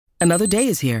Another day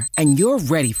is here, and you're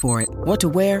ready for it. What to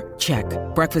wear? Check.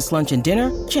 Breakfast, lunch, and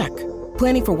dinner? Check.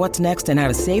 Planning for what's next and how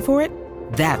to save for it?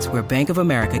 That's where Bank of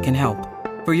America can help.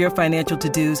 For your financial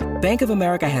to-dos, Bank of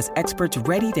America has experts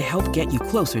ready to help get you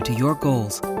closer to your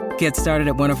goals. Get started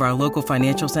at one of our local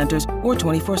financial centers or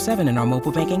 24/7 in our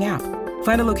mobile banking app.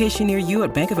 Find a location near you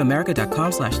at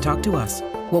bankofamerica.com/talktous.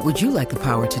 What would you like the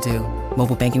power to do?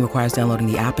 Mobile banking requires downloading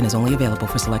the app and is only available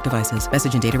for select devices.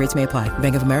 Message and data rates may apply.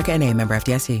 Bank of America N.A., member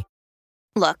FDIC.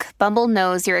 Look, Bumble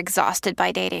knows you're exhausted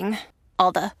by dating.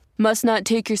 All the must not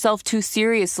take yourself too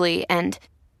seriously and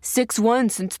 6'1"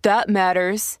 since that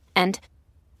matters. And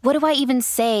what do I even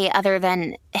say other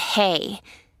than hey?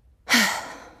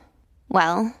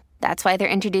 Well, that's why they're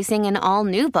introducing an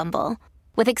all-new Bumble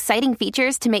with exciting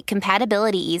features to make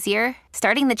compatibility easier,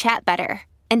 starting the chat better,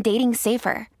 and dating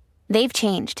safer. They've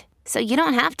changed, so you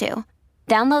don't have to.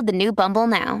 Download the new Bumble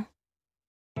now.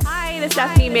 Hi, this is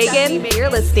Stephanie Megan. You're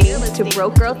listening to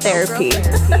Broke Girl Therapy.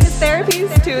 Because therapy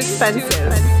is too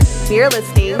expensive. You're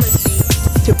listening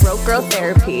to Broke Girl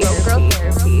Therapy.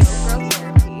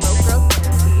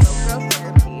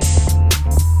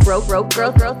 Broke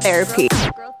Girl Therapy.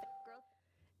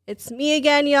 It's me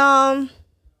again, y'all.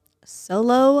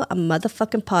 Solo a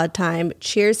motherfucking pod time.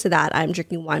 Cheers to that. I'm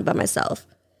drinking wine by myself.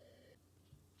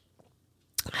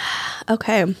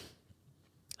 Okay.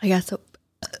 I guess so.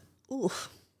 Oof.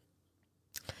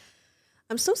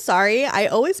 I'm so sorry. I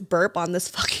always burp on this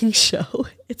fucking show.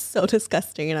 It's so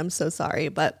disgusting and I'm so sorry,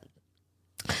 but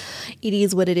it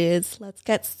is what it is. Let's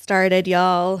get started,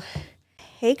 y'all.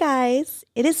 Hey guys,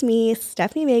 it is me,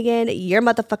 Stephanie Megan, your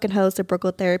motherfucking host of Broke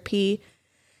Girl Therapy.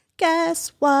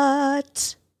 Guess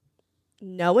what?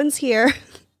 No one's here.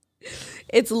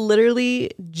 It's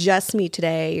literally just me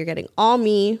today. You're getting all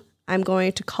me. I'm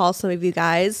going to call some of you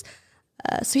guys.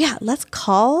 So yeah, let's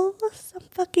call some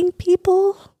fucking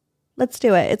people. Let's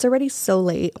do it. It's already so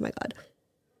late. Oh my God.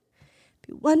 If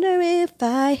you wonder if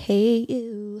I hate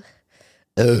you,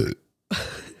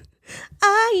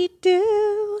 I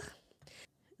do.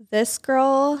 This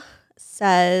girl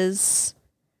says,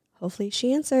 hopefully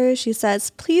she answers. She says,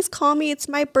 please call me. It's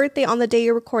my birthday on the day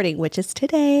you're recording, which is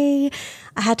today.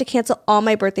 I had to cancel all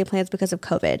my birthday plans because of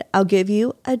COVID. I'll give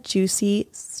you a juicy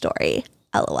story.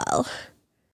 LOL.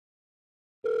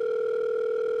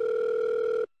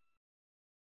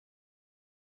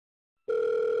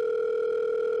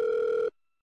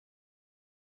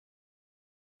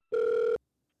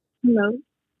 Hello.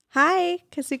 Hi,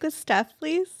 can I speak with Steph,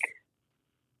 please?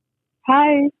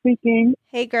 Hi, speaking.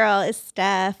 Hey girl, it's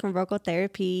Steph from Broke Girl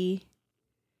Therapy.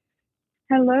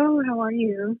 Hello, how are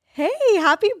you? Hey,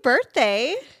 happy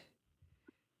birthday.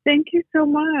 Thank you so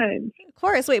much. Of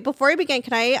course. Wait, before we begin,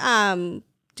 can I, do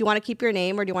you want to keep your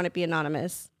name or do you want to be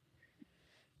anonymous?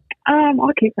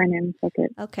 I'll keep my name. Fuck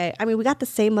it. Okay. I mean, we got the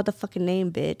same motherfucking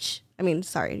name, bitch. I mean,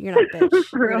 sorry, you're not a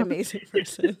bitch. You're an amazing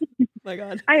person. Oh my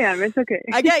God. I am. It's okay.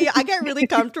 I get really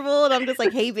comfortable and I'm just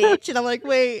like, hey, bitch. And I'm like,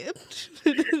 wait.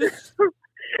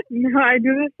 No, I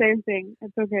do the same thing.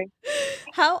 It's okay.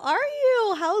 How are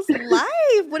you? How's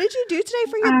life? What did you do today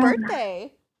for your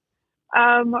birthday?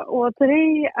 Well,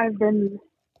 today I've been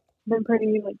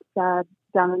pretty like sad,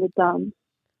 down in the dumps.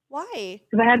 Why?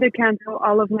 Because I had to cancel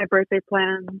all of my birthday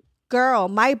plans. Girl,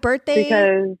 my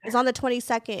birthday is on the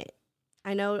 22nd.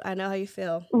 I know how you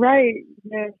feel. Right.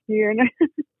 Yes, you're not.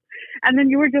 And then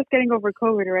you were just getting over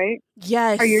COVID, right?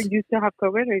 Yes. You still have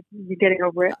COVID, or are you getting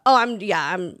over it? Oh, I'm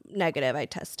negative. I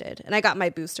tested and I got my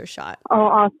booster shot. Oh,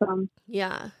 awesome.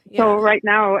 Yeah. So right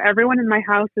now, everyone in my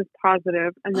house is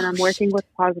positive, and then I'm working with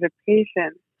positive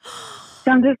patients.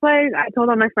 So I'm just like, I told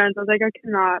all my friends, I was like, I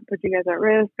cannot put you guys at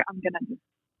risk. I'm gonna just.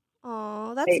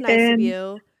 Oh, that's nice of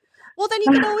you. Well, then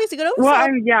you can always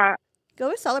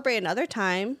go celebrate another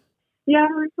time. Yeah,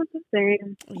 we're supposed to say.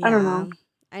 Yeah, I don't know.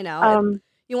 I know.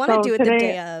 You want to do it today, the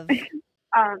day of.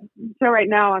 So right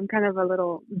now I'm kind of a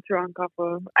little drunk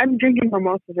I'm drinking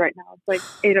mimosas right now. It's like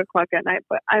 8:00 at night,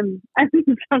 but I'm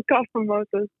drunk off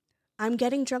mimosas. I'm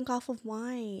getting drunk off of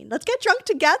wine. Let's get drunk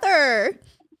together.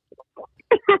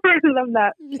 I love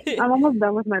that. I'm almost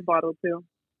done with my bottle too.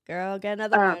 Girl, get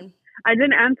another one. I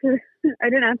didn't answer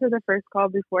the first call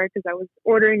before because I was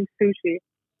ordering sushi.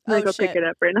 I'm gonna go pick it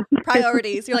up right now.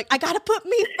 Priorities. You're like, I gotta put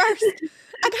me first.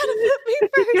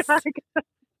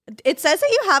 It says that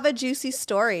you have a juicy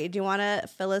story. Do you want to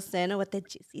fill us in on what the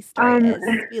juicy story is?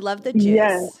 We love the juice.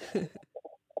 Yes.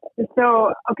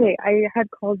 So, okay, I had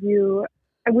called you.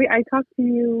 I talked to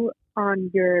you on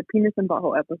your penis and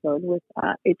butthole episode with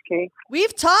HK.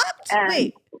 We've talked?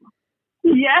 Wait.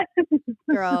 Yes.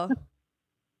 Girl.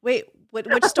 Wait,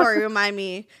 which story? Remind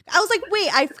me. I was like,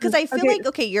 wait, because I feel like,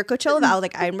 okay, you're Coachella. I was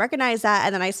like, I recognize that.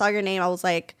 And then I saw your name. I was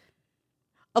like,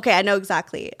 Okay, I know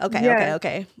exactly. Okay, Yeah.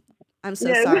 okay. I'm so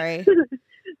Yeah. sorry.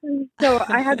 So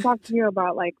I had talked to you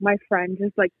about like my friend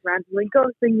just like randomly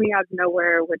ghosting me out of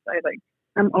nowhere, which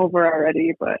I'm over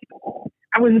already, but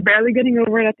I was barely getting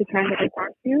over it at the time that I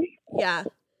talked to you. Yeah.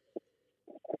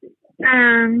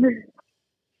 And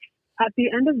at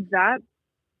the end of that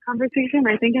conversation,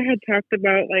 I think I had talked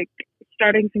about like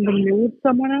starting something new with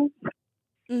someone else,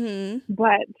 Mm-hmm.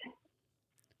 but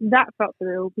that fell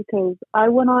through because I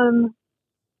went on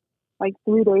like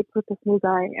 3 dates with this new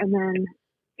guy, and then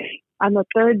on the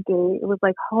third day, it was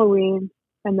like Halloween,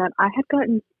 and then I had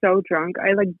gotten so drunk,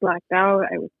 I like blacked out,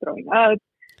 I was throwing up,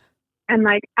 and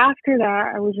like after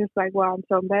that, I was just like, wow, I'm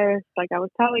so embarrassed. Like I was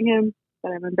telling him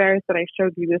that I'm embarrassed that I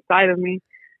showed you this side of me.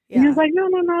 And he was Yeah. like, no,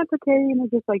 it's okay. You know,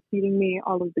 just like feeding me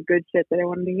all of the good shit that I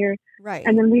wanted to hear. Right.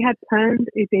 And then we had planned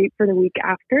a date for the week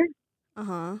after.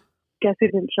 Uh-huh. Guess who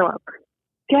didn't show up?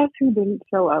 Guess who didn't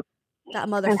show up? That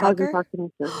And hasn't motherfucker. talked to me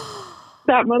since.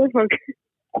 That motherfucker.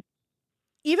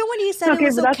 Even when he said Okay, it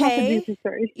was but that's not the okay. juicy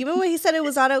story. Even when he said it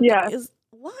was not okay. Yeah.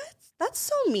 What? That's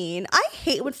so mean. I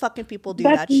hate when fucking people do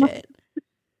That's that not- shit.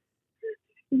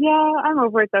 Yeah, I'm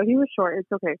over it though. He was short.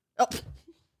 It's okay. Oh,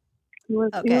 He was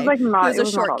Okay. like not. He was a it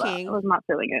was short not all king. That. I was not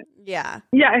feeling it. yeah.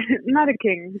 Yeah, not a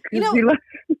king. You know, he left,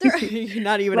 You're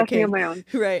not even a left me king. on my own.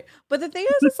 Right. But the thing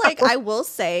is, it's like, I will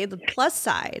say the plus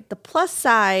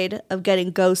side of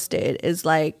getting ghosted is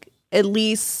like, at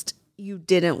least you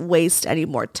didn't waste any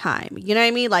more time. You know what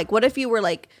I mean? Like, what if you were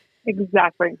like,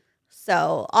 Exactly.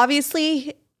 so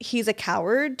obviously he's a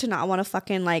coward to not want to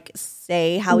fucking like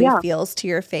say how he Yeah. feels to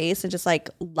your face and just like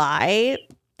lie.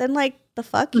 Then like the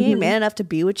fuck, he ain't man enough to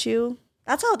be with you.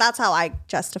 That's how I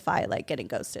justify like getting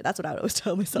ghosted. That's what I would always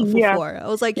tell myself Yeah. before. I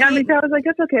was like, Yeah, he- because I was like,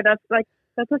 it's okay.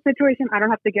 That's a situation I don't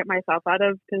have to get myself out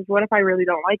of. Because what if I really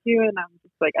don't like you, and I'm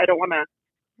just like, I don't want to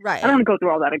right, go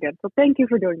through all that again. So thank you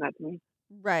for doing that to me.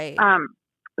 right,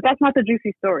 But that's not the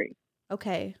juicy story.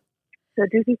 okay, The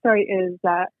juicy story is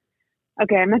that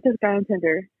okay, I met this guy on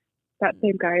Tinder. That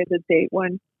same guy, the date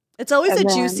one. it's always And a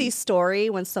then- juicy story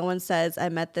when someone says, "I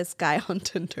met this guy on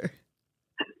Tinder."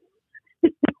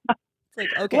 It's like,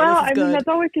 okay, well, this is I good. mean, that's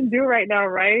all we can do right now,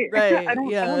 right? Right, I don't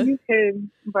yeah. use him,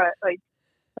 but like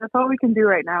that's all we can do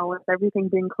right now with everything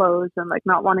being closed and like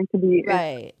not wanting to be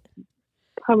Right, in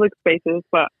public spaces.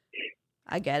 But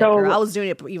I get So- it, girl. I was doing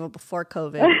it even before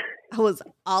COVID. I was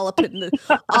all up on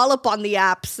the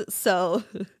apps, so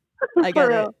I For get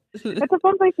real. it. It's a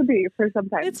fun place to be for some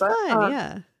time. It's but, fun,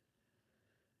 yeah.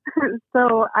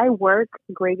 So I work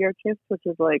graveyard shifts, which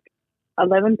is like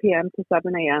 11 p.m. to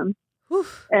 7 a.m. Whew.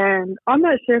 And on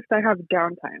that shift, I have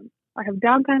downtime.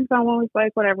 So I'm always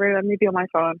like, whatever, let me be on my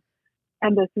phone.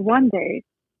 And this one day,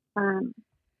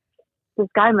 this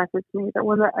guy messaged me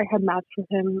that I had matched with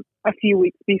him a few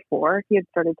weeks before he had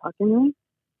started talking to me.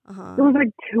 Uh-huh. It was like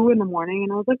 2 a.m,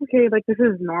 and I was like, okay, like this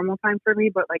is normal time for me,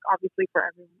 but like obviously for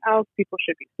everyone else, people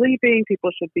should be sleeping.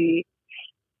 People should be,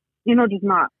 just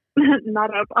not not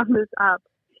up on this app.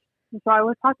 And so I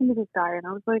was talking to this guy, and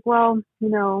I was like, well,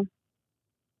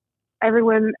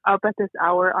 everyone up at this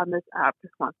hour on this app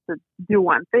just wants to do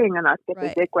one thing, and that's get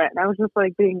Right. their dick wet. And I was just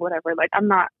like being whatever. Like I'm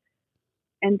not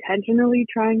intentionally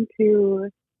trying to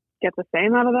get the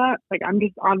same out of that. Like I'm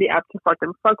just on the app to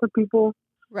fucking fuck with people,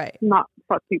 Right. not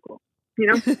fuck people.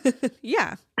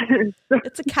 Yeah. So-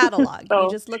 It's a catalog. So-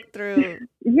 You just look through.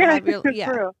 yeah, have your- yeah.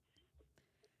 for real.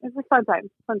 It's a fun time.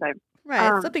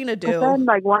 Right. Something to But do. then,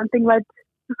 like one thing led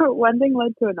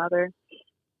to another,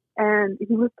 and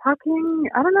he was talking.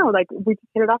 I don't know. Like we just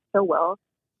hit it off so well.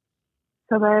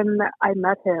 So then I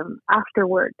met him after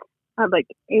work at like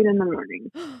 8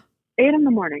 a.m. 8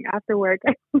 a.m. after work.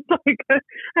 I was like,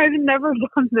 I've never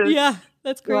done this. Yeah.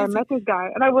 That's So I crazy. met this guy,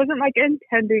 and I wasn't like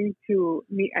intending to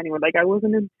meet anyone. Like I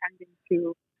wasn't intending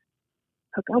to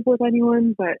hook up with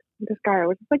anyone. But this guy, I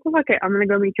was just like, well, okay, I'm gonna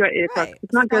go meet you at 8 o'clock. Right.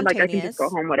 It's not good. Like I can just go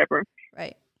Spontaneous. home, whatever.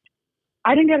 Right.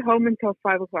 I didn't get home until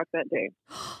 5 o'clock that day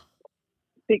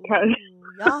because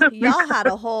Y'all had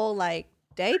a whole like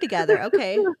day together.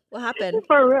 Okay. What happened?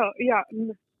 for real, yeah.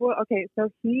 Well, okay, so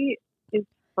he is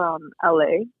from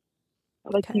LA.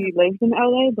 Like Okay. he lives in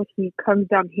LA, but he comes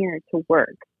down here to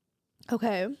work.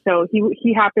 Okay. So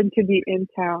he happened to be in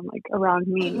town like around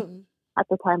me at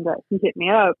the time that he hit me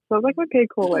up. So I was like, okay,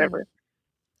 cool, whatever.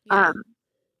 Yeah.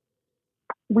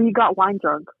 We got wine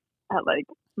drunk at like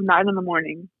 9 a.m.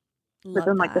 Love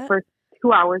within like the that. first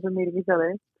 2 hours of meeting each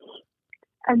other.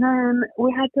 And then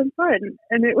we had some fun,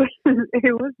 and it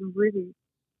was really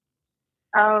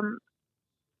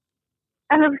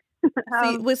and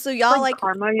it was, So y'all like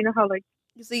karma, you know how like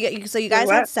so you guys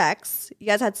what? had sex. You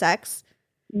guys had sex.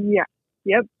 yeah,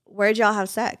 yep. Where'd y'all have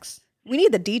sex? We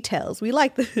need the details. We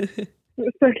like the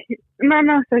So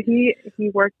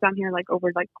he works down here like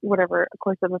over like whatever a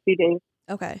course of a few days.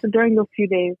 Okay. So during those few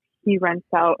days, he rents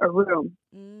out a room.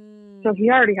 So he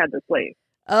already had this place.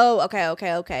 Oh,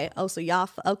 okay. Oh, so y'all,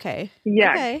 okay.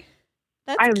 Yeah. Okay.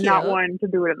 That's I am cute. not one to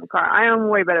do it in the car. I am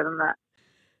way better than that.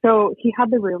 So he had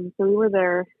the room. So we were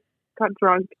there, got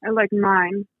drunk at like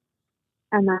 9.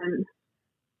 And then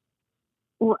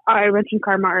I mentioned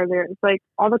karma earlier. It's like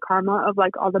all the karma of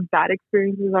like all the bad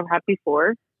experiences I've had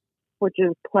before, which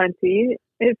is plenty.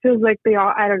 It feels like they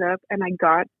all added up and I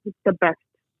got the best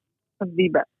of the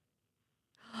best.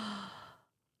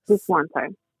 This one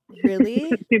time. Really?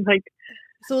 It seemed like,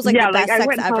 so it was like the best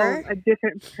sex ever? A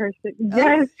different person. Oh,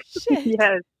 Yes. shit.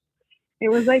 Yes. It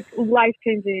was like life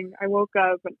changing. I woke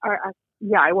up and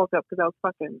I woke up because I was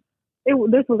fucking.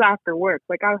 This was after work.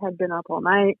 Like I had been up all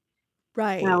night.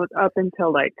 Right. And I was up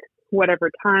until like whatever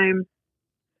time.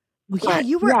 Yeah,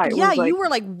 you were. You were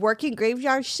like working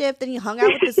graveyard shift, and you hung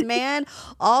out with this man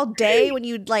all day when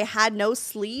you like had no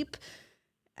sleep,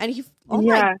 and he. Oh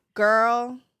my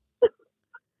girl.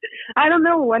 I don't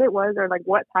know what it was or like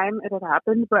what time it had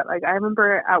happened, but like I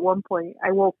remember at one point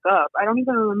I woke up. I don't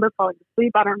even remember falling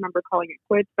asleep. I don't remember calling it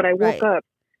quits, but I woke up.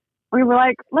 We were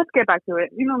like, let's get back to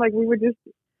it. You know, like we were just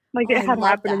like it had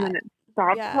happened and then it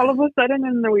stopped all of a sudden,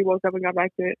 and then we woke up and got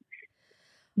back to it.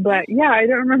 But yeah, I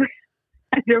don't remember.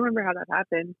 I don't remember how that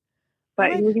happened.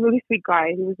 But he was a really sweet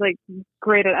guy. He was like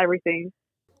great at everything.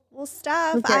 Well,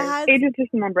 Steph, okay. Ages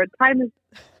just remembered. Time is.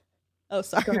 Oh,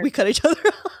 sorry, we cut each other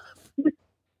off.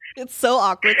 It's so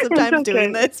awkward sometimes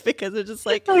doing this because it's just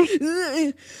like. No,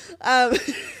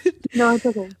 it's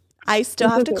okay. I still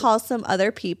have to call some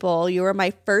other people. You were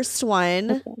my first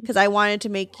one because I wanted to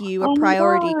make you a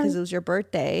priority because it was your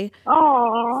birthday.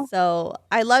 Oh. So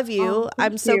I love you.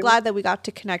 I'm so glad that we got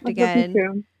to connect again.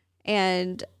 You.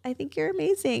 And I think you're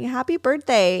amazing. Happy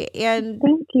birthday. And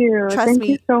thank you. Trust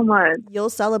me, you so much.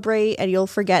 You'll celebrate and you'll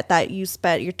forget that you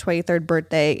spent your 23rd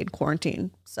birthday in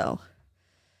quarantine. So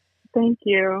thank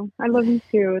you. I love you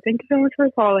too. Thank you so much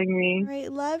for calling me. All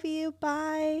right. Love you.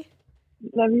 Bye.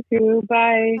 Love you too.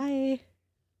 Bye. Bye.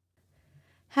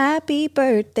 Happy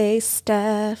birthday,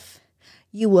 Steph.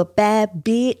 You a bad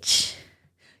bitch.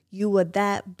 You a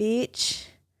that bitch.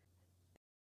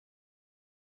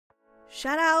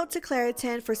 Shout out to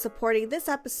Claritin for supporting this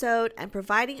episode and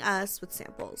providing us with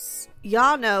samples.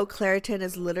 Y'all know Claritin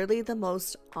is literally the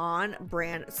most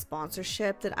on-brand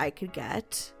sponsorship that I could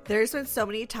get. There's been so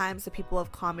many times that people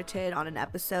have commented on an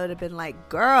episode and been like,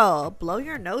 girl, blow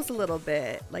your nose a little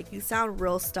bit. Like, you sound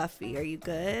real stuffy. Are you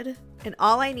good? And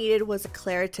all I needed was a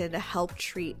Claritin to help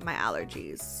treat my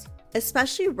allergies.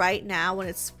 Especially right now when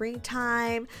it's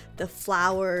springtime, the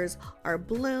flowers are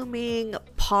blooming,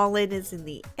 pollen is in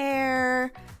the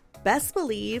air. Best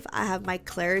believe I have my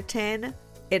Claritin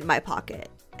in my pocket.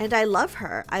 And I love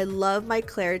her. I love my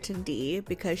Claritin D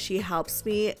because she helps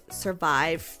me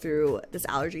survive through this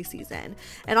allergy season.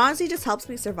 And honestly just helps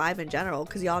me survive in general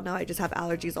because y'all know I just have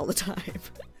allergies all the time.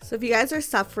 So if you guys are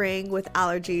suffering with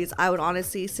allergies, I would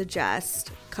honestly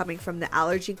suggest, coming from the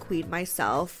allergy queen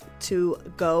myself, to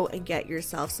go and get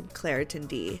yourself some Claritin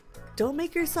D. Don't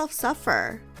make yourself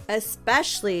suffer,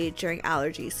 especially during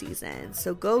allergy season.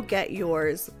 So go get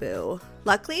yours, boo.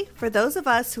 Luckily, for those of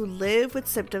us who live with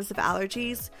symptoms of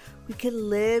allergies, we can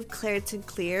live Claritin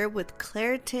Clear with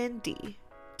Claritin D.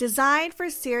 Designed for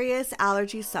serious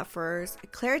allergy sufferers,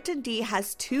 Claritin D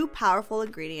has 2 powerful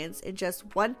ingredients in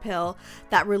just 1 pill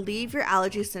that relieve your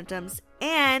allergy symptoms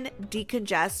and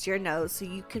decongest your nose so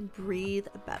you can breathe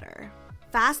better.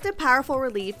 Fast and powerful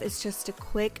relief is just a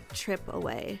quick trip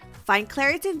away. Find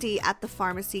Claritin D at the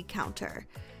pharmacy counter.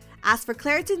 Ask for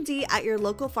Claritin D at your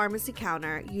local pharmacy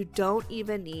counter. You don't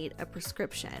even need a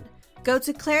prescription. Go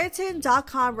to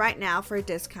Claritin.com right now for a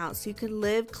discount so you can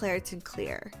live Claritin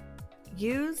Clear.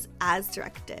 Use as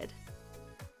directed.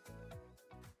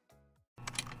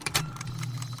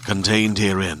 Contained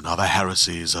herein are the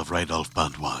heresies of Radolf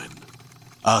Burntwine,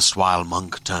 erstwhile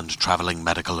monk turned traveling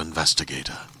medical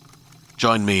investigator.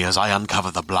 Join me as I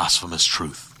uncover the blasphemous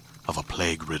truth of a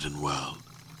plague-ridden world,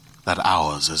 that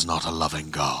ours is not a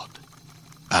loving God,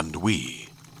 and we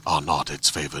are not its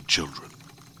favored children.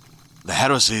 The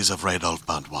heresies of Radolf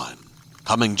Burntwine,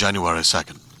 coming January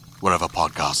 2nd, wherever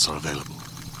podcasts are available.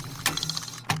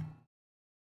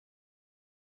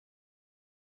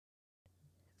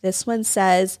 This one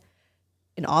says,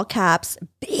 in all caps,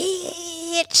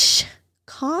 bitch,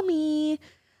 call me.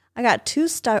 I got 2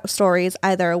 stories,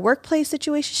 either a workplace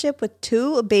situationship with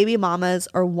 2 baby mamas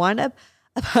or one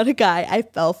about a guy I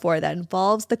fell for that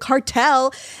involves the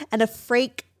cartel and a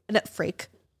fake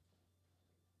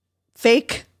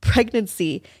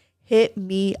pregnancy. Hit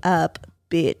me up,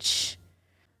 bitch.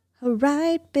 All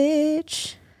right,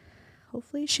 bitch.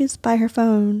 Hopefully she's by her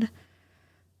phone.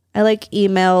 I like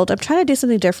emailed. I'm trying to do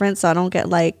something different so I don't get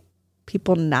like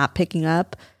people not picking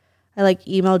up. I like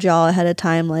emailed y'all ahead of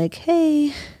time like,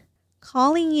 hey,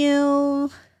 calling you.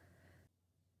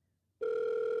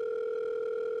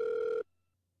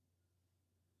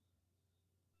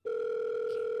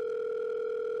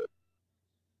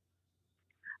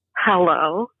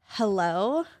 Hello.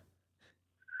 Hello?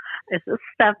 Is this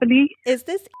Stephanie? Is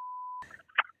this?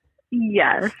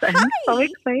 Yes, I'm so Hi.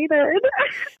 excited.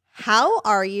 How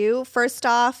are you? First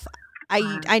off,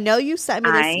 I know you sent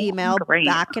me this I'm email great.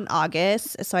 back in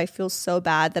August, so I feel so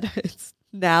bad that it's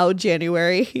now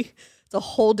January. It's a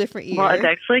whole different year. Well, it's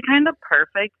actually kind of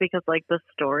perfect because like the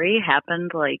story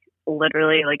happened like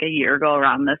literally like a year ago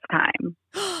around this time.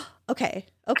 Okay.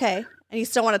 And you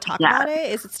still want to talk Yes. about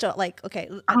it? Is it still like okay?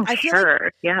 Oh, I feel sure.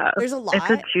 like Yeah. there's a lot.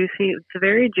 It's a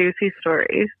very juicy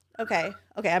story. Okay,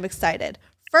 I'm excited.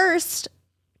 First,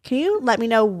 can you let me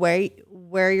know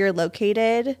where you're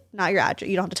located? Not your address.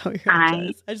 You don't have to tell me your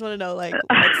address. I just want to know like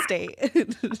what state.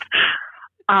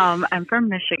 I'm from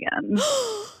Michigan.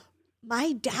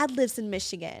 My dad lives in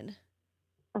Michigan.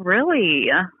 Really?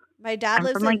 My dad I'm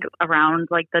lives from like around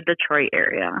like the Detroit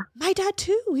area. My dad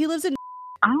too. He lives in.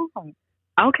 Oh.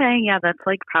 Okay, yeah, that's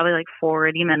like probably like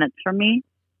 40 minutes from me.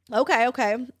 Okay.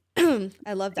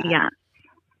 I love that. Yeah.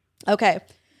 Okay.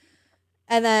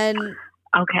 And then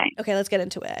Okay, let's get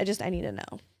into it. I need to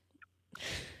know.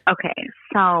 Okay,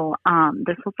 so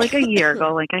this was like a year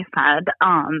ago, like I said.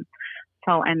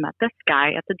 So I met this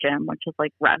guy at the gym, which is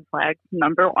like red flag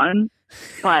number one.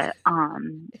 But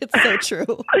It's so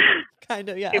true. Kind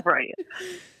of, yeah. Right.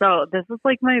 So this is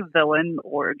like my villain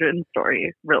origin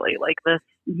story, really. Like this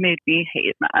made me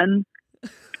hate men.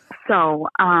 So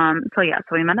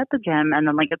we met at the gym, and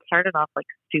then like it started off like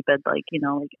stupid, like, you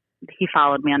know, like he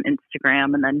followed me on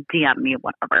Instagram and then DM'd me,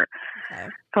 whatever. Okay.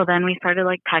 So then we started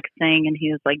like texting, and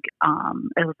he was like,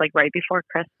 it was like right before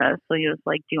Christmas. So he was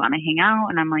like, do you want to hang out?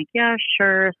 And I'm like, yeah,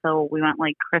 sure. So we went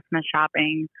like Christmas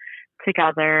shopping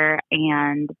together,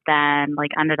 and then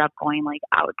like ended up going like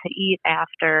out to eat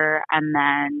after. And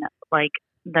then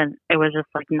it was just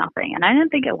like nothing. And I didn't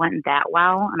think it went that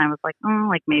well. And I was like, oh,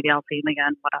 like maybe I'll see him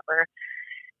again, whatever.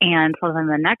 And so then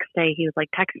the next day he was like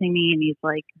texting me, and he's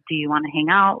like, do you want to hang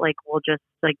out? Like, we'll just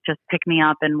pick me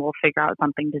up and we'll figure out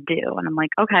something to do. And I'm like,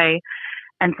 okay.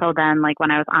 And so then like when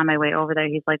I was on my way over there,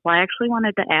 he's like, well, I actually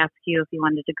wanted to ask you if you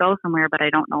wanted to go somewhere, but I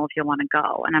don't know if you want to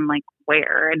go. And I'm like,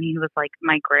 where? And he was like,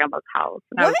 my grandma's house.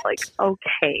 And I was like,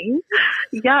 okay.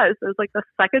 Yes. It was like the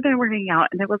second day we're hanging out,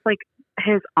 and it was like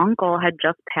his uncle had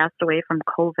just passed away from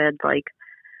COVID, like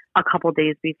a couple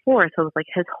days before. So it was like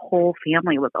his whole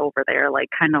family was over there, like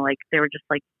kind of like they were just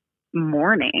like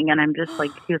mourning. And I'm just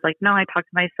like, he was like, no, I talked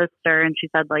to my sister and she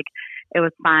said like it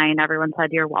was fine. Everyone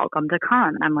said you're welcome to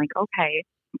come. And I'm like, okay.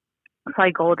 So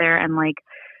I go there, and like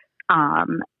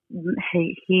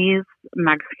he's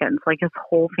Mexican, so like his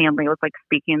whole family was like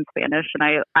speaking Spanish,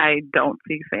 and I don't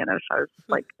speak Spanish. I was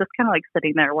like just kind of like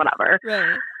sitting there, whatever.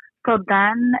 Right. So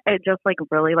then it just like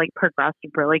really like progressed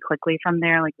really quickly from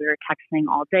there. Like we were texting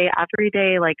all day, every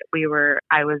day. Like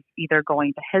I was either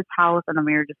going to his house, and then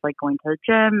we were just like going to the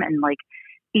gym and like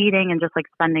eating and just like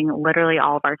spending literally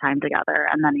all of our time together.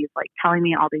 And then he's like telling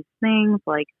me all these things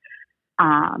like,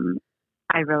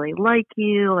 I really like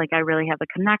you. Like I really have a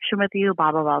connection with you,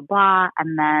 blah, blah, blah, blah.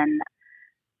 And then,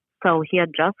 so he had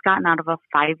just gotten out of a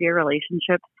 5-year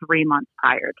relationship 3 months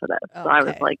prior to this. So I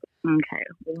was like, okay,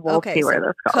 we'll see where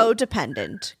this goes.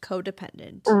 Codependent.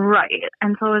 Right.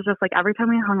 And so it was just like every time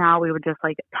we hung out, we would just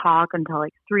like talk until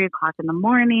like 3 o'clock in the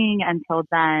morning. And so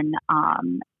then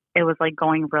it was like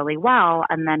going really well.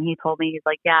 And then he told me, he's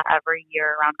like, yeah, every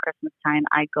year around Christmas time,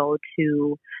 I go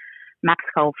to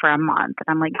Mexico for a month. And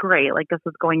I'm like, great, like this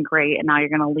is going great. And now you're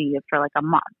going to leave for like a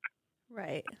month.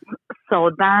 Right.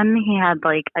 So then he had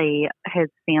like his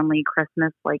family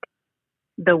Christmas like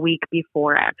the week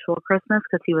before actual Christmas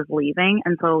because he was leaving.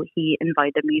 And so he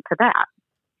invited me to that.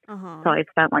 So I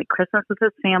spent like Christmas with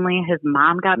his family. His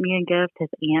mom got me a gift. His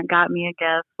aunt got me a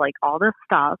gift, like all this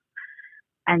stuff.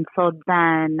 And so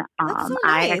then That's so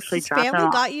nice. I actually his dropped family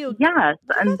him. Got you. Yes.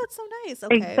 Oh, that's so nice.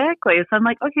 Okay. Exactly. So I'm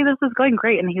like, okay, this is going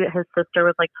great. And his sister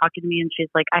was like talking to me, and she's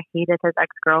like, I hated his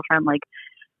ex-girlfriend. Like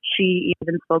she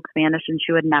even spoke Spanish, and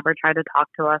she would never try to talk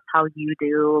to us how you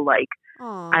do. Like,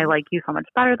 Aww. I like you so much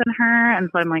better than her. And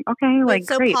so I'm like, okay, like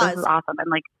so great. pause. This is awesome.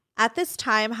 And like at this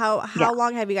time, how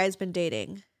long have you guys been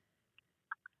dating?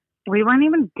 We weren't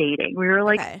even dating. We were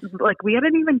like, like we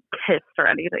hadn't even kissed or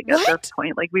anything at this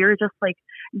point. Like we were just like,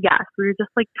 yes, we were just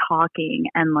like talking,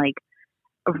 and like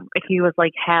he was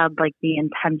like, had like the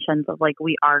intentions of like,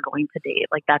 we are going to date.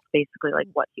 Like, that's basically like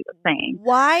what he was saying.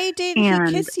 Why didn't And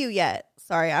he kiss you yet?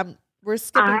 Sorry, we're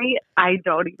skipping. I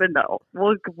don't even know.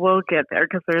 We'll get there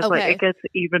because there's like, it gets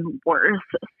even worse.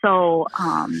 So,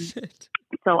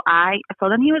 so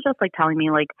then he was just like telling me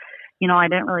like, you know, I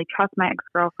didn't really trust my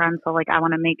ex-girlfriend. So like, I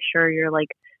want to make sure your like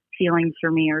feelings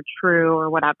for me are true or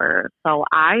whatever. So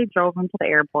I drove him to the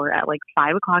airport at like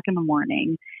 5 o'clock in the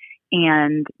morning.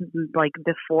 And like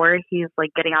before he's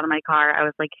like getting out of my car, I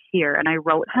was like, here. And I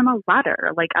wrote him a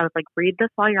letter. Like, I was like, read this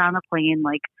while you're on the plane.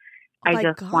 Like, I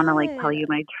just want to like tell you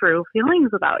my true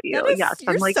feelings about you. Yes.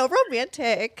 You're I'm like, so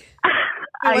romantic.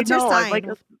 I what's know. your sign? I'm like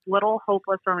this little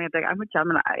hopeless romantic. I'm a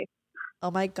Gemini. Oh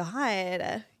my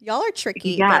God. Y'all are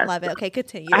tricky. Yes. But love it. Okay,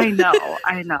 continue. I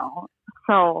know.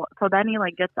 So then he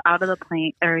like gets out of the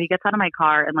plane, or he gets out of my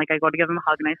car, and like I go to give him a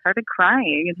hug, and I started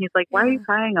crying, and he's like, "Why are you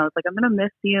crying?" I was like, "I'm gonna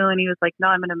miss you," and he was like, "No,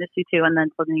 I'm gonna miss you too." And then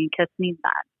he kissed me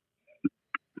back.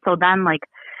 So then like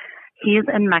he's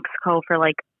in Mexico for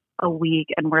like a week,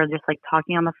 and we're just like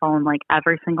talking on the phone like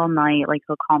every single night. Like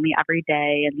he'll call me every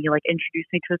day, and he like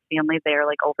introduced me to his family there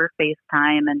like over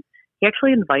FaceTime, and he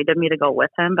actually invited me to go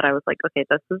with him, but I was like, okay,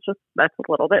 that's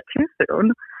a little bit too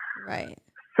soon. Right.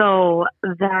 So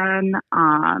then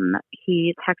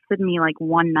he texted me like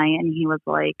one night, and he was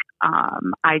like,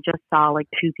 I just saw like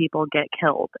 2 people get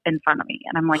killed in front of me.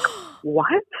 And I'm like,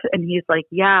 what? And he's like,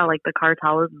 yeah, like the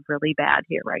cartel is really bad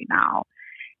here right now.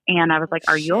 And I was like,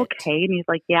 are you okay? And he's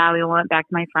like, yeah, we went back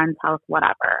to my friend's house,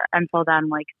 whatever. And so then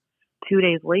like 2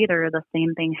 days later, the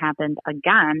same thing happened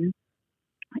again.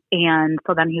 And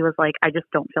so then he was like, I just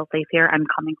don't feel safe here. I'm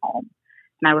coming home.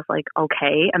 And I was like,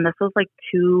 okay. And this was like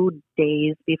 2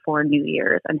 days before New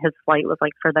Year's, and his flight was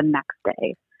like for the next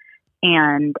day.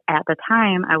 And at the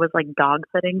time, I was like dog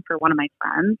sitting for one of my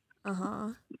friends.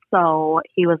 So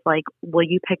he was like, will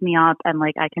you pick me up, and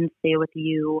like I can stay with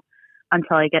you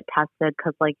until I get tested,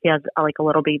 because like he has like a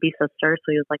little baby sister.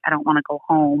 So he was like, I don't want to go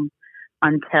home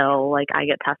until like I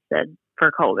get tested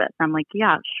for COVID. And I'm like,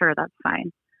 yeah, sure, that's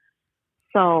fine.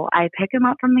 So I pick him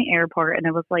up from the airport, and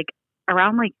it was like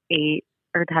around like 8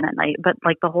 or 10 at night. But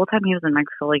like the whole time he was in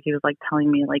Mexico, like he was like telling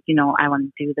me like, you know, I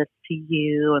want to do this to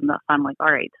you. And I'm like,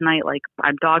 all right, tonight, like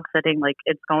I'm dog sitting, like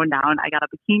it's going down. I got a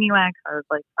bikini wax. I was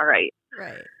like, all right.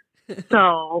 Right.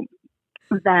 So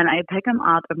then I pick him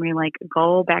up, and we like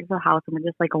go back to the house, and we're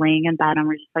just like laying in bed, and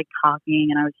we're just like talking.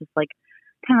 And I was just like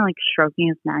kind of like stroking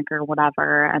his neck or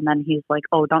whatever. And then he's like,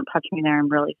 oh, don't touch me there. I'm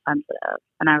really sensitive.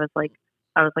 And I was like,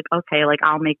 okay, like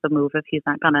I'll make the move if he's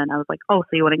not gonna. And I was like, oh, so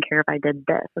you wouldn't care if I did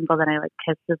this? And so then I like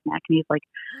kissed his neck, and he's like,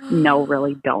 no,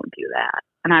 really, don't do that.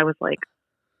 And I was like,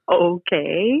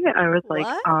 okay. I was like,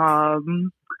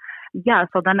 yeah.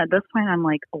 So then at this point, I'm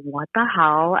like, what the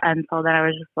hell? And so then I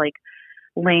was just like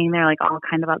laying there, like all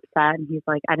kind of upset. And he's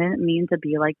like, I didn't mean to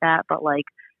be like that, but like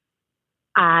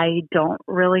I don't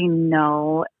really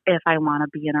know if I want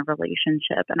to be in a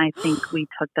relationship. And I think we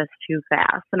took this too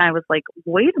fast. And I was like,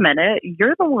 wait a minute,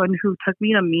 you're the one who took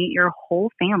me to meet your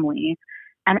whole family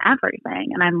and everything.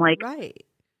 And I'm like, right.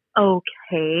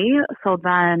 Okay. So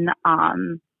then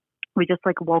we just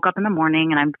like woke up in the morning,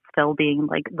 and I'm still being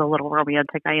like the little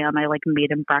romantic I am. I like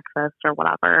made him breakfast or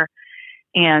whatever.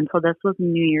 And so this was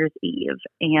New Year's Eve,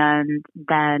 and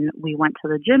then we went to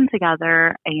the gym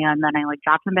together, and then I like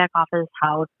dropped him back off at his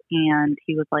house, and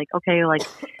he was like, okay, like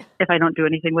if I don't do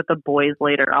anything with the boys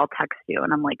later, I'll text you.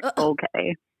 And I'm like,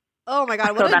 okay. Oh my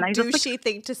God, what a douchey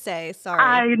thing to say. Sorry.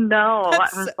 I know.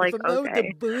 That's, I was like, okay.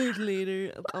 The boys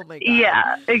later. Oh my God.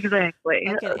 Yeah, exactly.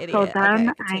 So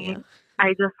then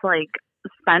I just like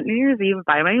spent New Year's Eve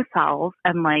by myself,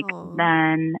 and like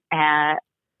then at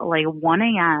like 1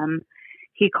 a.m.,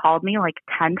 he called me like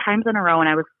 10 times in a row, and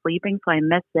I was sleeping, so I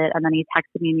missed it. And then he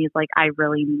texted me, and he's like, I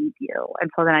really need you.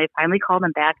 And so then I finally called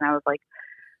him back, and I was like,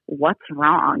 what's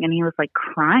wrong? And he was like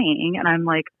crying. And I'm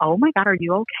like, oh my God, are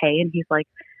you okay? And he's like,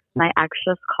 my ex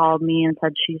just called me and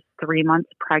said she's 3 months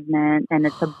pregnant, and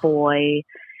it's a boy,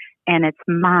 and it's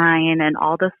mine, and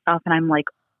all this stuff. And I'm like,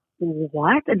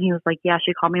 what? And he was like, yeah,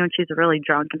 she called me when she's really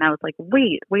drunk. And I was like,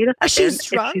 wait a second. She's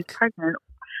drunk? If she's pregnant.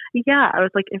 Yeah, I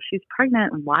was like, if she's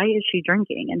pregnant, why is she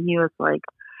drinking? And he was like,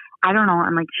 I don't know.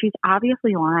 I'm like, she's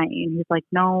obviously lying. And he's like,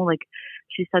 no, like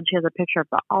she said she has a picture of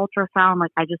the ultrasound.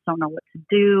 Like, I just don't know what to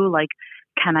do. Like,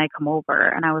 can I come over?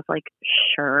 And I was like,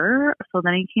 sure. So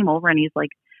then he came over, and he's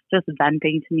like just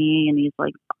venting to me, and he's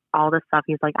like all this stuff.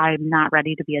 He's like, I'm not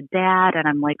ready to be a dad. And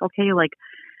I'm like, okay, like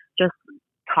just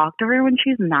talk to her when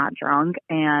she's not drunk,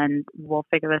 and we'll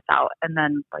figure this out. And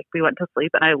then like we went to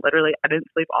sleep, and I didn't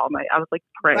sleep all night. I was like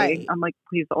praying. Right. I'm like,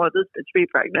 please don't let this bitch be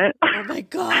pregnant. Oh my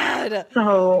God.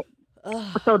 So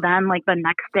So then, like, the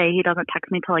next day, he doesn't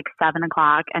text me till like 7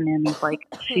 o'clock, and then he's like,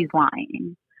 she's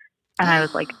lying. And I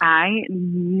was like, I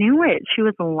knew it. She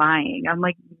was lying. I'm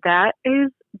like, that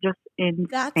is just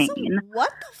insane.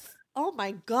 Oh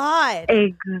my God.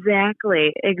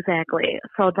 Exactly.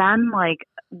 So then, like,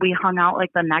 we hung out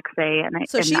like the next day, and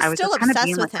she's I was still just kind of obsessed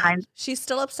being with like, him. She's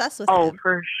still obsessed with him. Oh,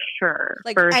 for sure.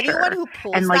 Like for anyone sure. who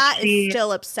pulls and, like, that is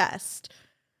still obsessed.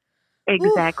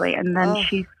 Exactly. Ooh. And then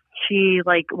she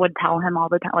like would tell him all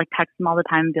the time, like text him all the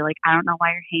time and be like, I don't know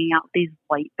why you're hanging out with these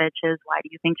white bitches. Why do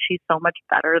you think she's so much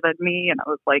better than me? And I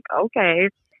was like, okay.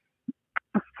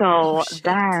 So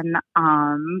then,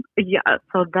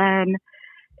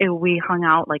 we hung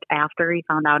out like after he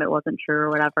found out it wasn't true or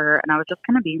whatever. And I was just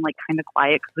kind of being like kind of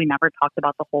quiet because we never talked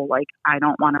about the whole, like, I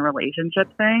don't want a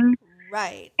relationship thing.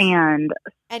 Right. And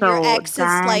so your ex is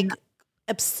like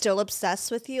still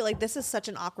obsessed with you. Like, this is such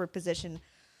an awkward position.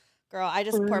 Girl, I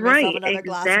just poured myself another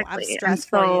glass. I'm stressed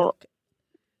for you.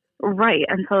 Right.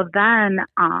 And so then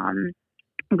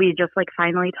we just like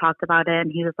finally talked about it,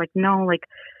 and he was like, no, like,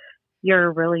 you're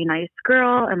a really nice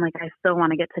girl, and like I still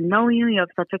want to get to know you. You have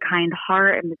such a kind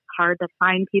heart, and it's hard to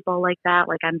find people like that.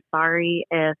 Like, I'm sorry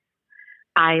if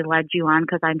I led you on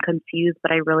because I'm confused,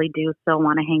 but I really do still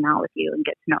want to hang out with you and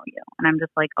get to know you. And I'm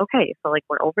just like, okay, so like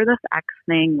we're over this ex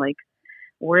thing, like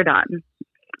we're done.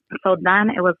 So then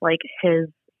it was like his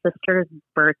sister's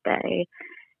birthday,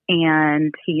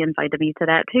 and he invited me to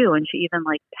that too. And she even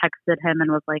like texted him and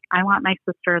was like, I want my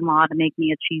sister-in-law to make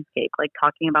me a cheesecake, like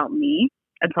talking about me.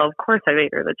 And so of course I made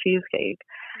her the cheesecake.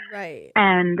 Right.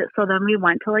 And so then we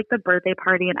went to like the birthday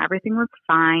party, and everything was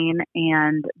fine.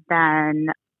 And then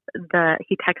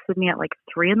he texted me at like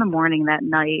 3 a.m. that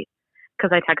night,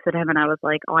 because I texted him and I was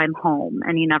like, oh, I'm home.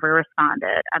 And he never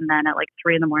responded. And then at like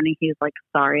 3 a.m, he's like,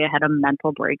 sorry, I had a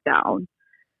mental breakdown.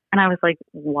 And I was like,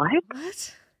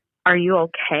 what? Are you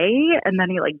okay? And then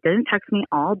he like didn't text me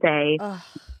all day. Ugh.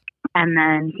 And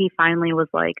then he finally was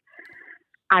like,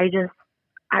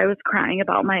 I was crying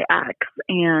about my ex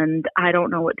and I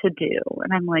don't know what to do.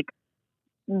 And I'm like,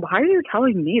 why are you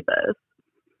telling me this?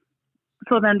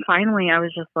 So then finally I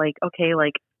was just like, okay,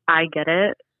 like, I get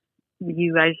it.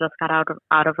 You guys just got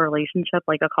out of a relationship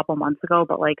like a couple months ago,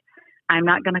 but like, I'm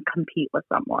not going to compete with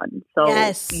someone. So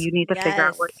you need to figure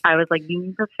out you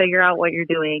need to figure out what you're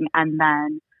doing, and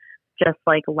then just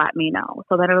like let me know.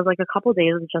 So then it was like a couple of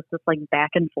days of just this like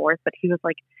back and forth, but he was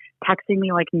like texting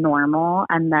me like normal,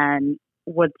 and then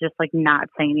would just like not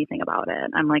say anything about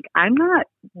it. I'm like, I'm not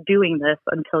doing this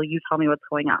until you tell me what's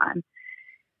going on.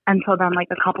 And so then like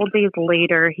a couple of days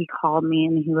later, he called me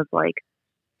and he was like,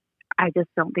 I just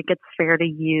don't think it's fair to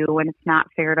you, and it's not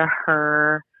fair to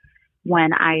her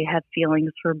when I have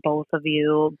feelings for both of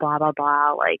you, blah, blah,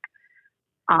 blah. Like,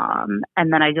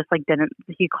 and then I just like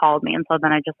he called me. And so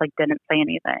then I just like didn't say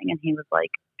anything. And he was like,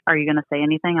 are you going to say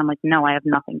anything? I'm like, no, I have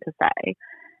nothing to say.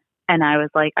 And I was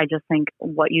like, I just think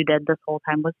what you did this whole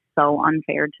time was so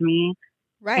unfair to me.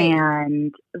 Right.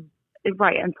 And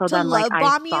so to then love like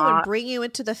bomb you and bring you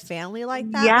into the family like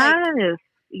that.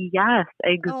 Yes,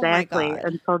 exactly. Oh,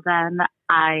 and so then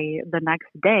the next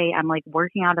day I'm like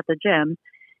working out at the gym,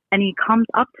 and he comes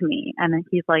up to me and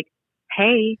he's like,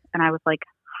 hey. And I was like,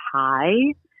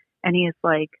 hi. And he's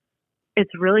like,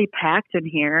 it's really packed in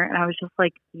here. And I was just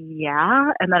like,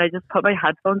 yeah. And then I just put my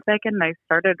headphones back in and I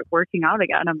started working out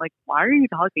again. I'm like, why are you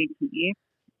talking to me?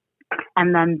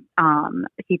 And then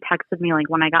he texted me like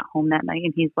when I got home that night,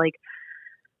 and he's like,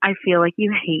 I feel like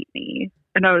you hate me.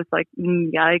 And I was like,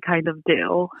 yeah, I kind of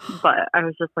do. But I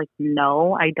was just like,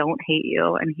 no, I don't hate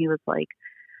you. And he was like,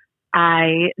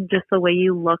 just the way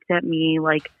you looked at me,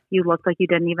 like you looked like you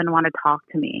didn't even want to talk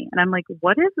to me. And I'm like,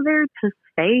 what is there to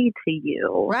say to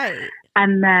you? Right.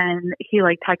 And then he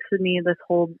like texted me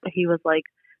he was like,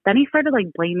 then he started like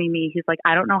blaming me. He's like,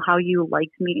 I don't know how you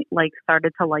liked me, like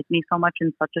started to like me so much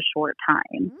in such a short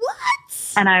time. What?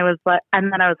 And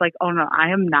then I was like, oh no, I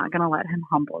am not going to let him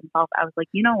humble himself. I was like,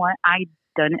 you know what? I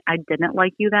didn't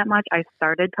like you that much. I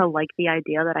started to like the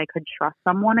idea that I could trust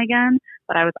someone again,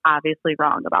 but I was obviously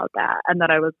wrong about that. And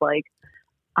that I was like,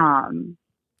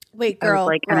 wait, girl,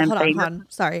 hold on.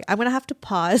 Sorry. I'm going to have to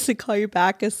pause and call you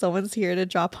back as someone's here to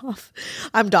drop off.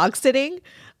 I'm dog sitting.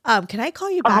 Can I call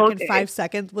you back in 5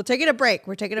 seconds? We're taking a break.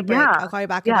 Yeah. I'll call you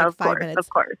back in like 5 minutes. Of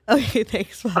course. Okay,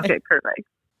 thanks. Bye. Okay, perfect.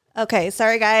 Okay,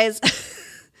 sorry guys.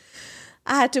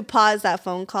 I had to pause that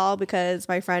phone call because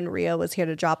my friend Ria was here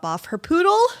to drop off her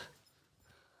poodle.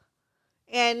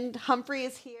 And Humphrey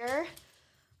is here.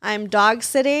 I'm dog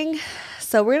sitting.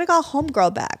 So we're going to call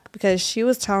homegirl back because she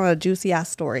was telling a juicy ass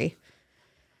story.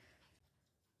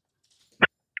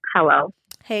 Hello.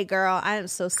 Hey girl, I am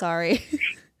so sorry.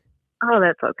 Oh,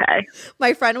 that's okay.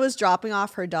 My friend was dropping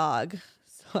off her dog.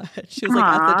 So she was like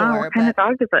at the door. What kind of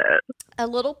dog is it? A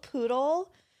little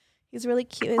poodle. He's really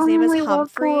cute. His name is I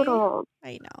Humphrey. love poodles.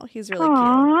 I know. He's really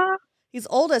cute. He's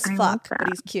old as I fuck, love but that.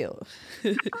 he's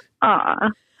cute. Aw.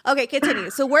 Okay, continue.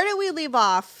 So where did we leave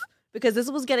off? Because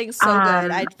this was getting so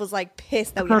good. I was like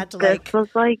pissed that we So had to like.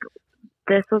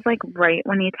 this was like right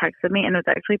when he texted me, and it was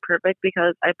actually perfect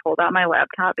because I pulled out my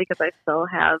laptop because I still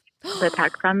have the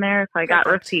text on there, so I got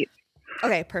Perfect. receipts.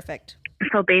 Okay, perfect.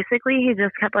 So basically, he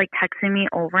just kept like texting me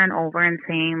over and over and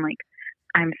saying like,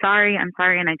 I'm sorry,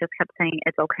 and I just kept saying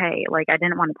it's okay. Like I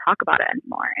didn't want to talk about it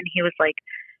anymore, and he was like,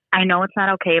 I know it's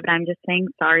not okay, but I'm just saying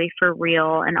sorry for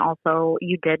real. And also,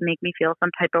 you did make me feel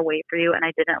some type of way for you, and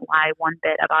I didn't lie one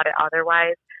bit about it.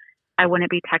 Otherwise, I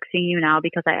wouldn't be texting you now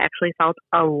because I actually felt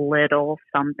a little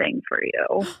something for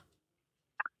you.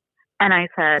 And I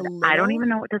said, I don't even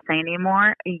know what to say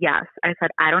anymore. Yes. I said,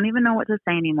 I don't even know what to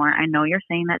say anymore. I know you're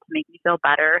saying that to make me feel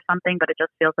better or something, but it just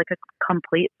feels like a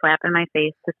complete slap in my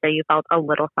face to say you felt a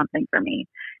little something for me.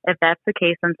 If that's the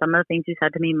case, then some of the things you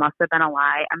said to me must have been a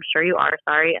lie. I'm sure you are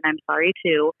sorry, and I'm sorry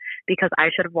too, because I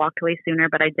should have walked away sooner,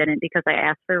 but I didn't because I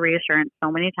asked for reassurance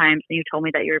so many times, and you told me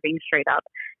that you were being straight up.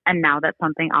 And now that's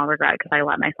something I'll regret because I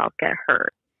let myself get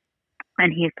hurt.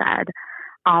 And he said,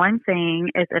 all I'm saying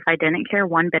is if I didn't care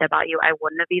one bit about you, I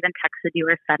wouldn't have even texted you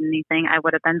or said anything. It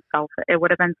would have been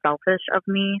selfish of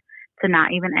me to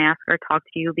not even ask or talk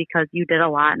to you because you did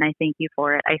a lot, and I thank you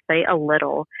for it. I say a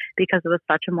little because it was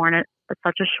such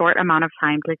a short amount of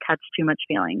time to catch too much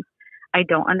feelings. I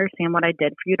don't understand what I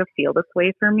did for you to feel this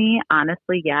way for me.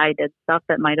 Honestly, yeah, I did stuff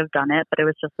that might have done it, but it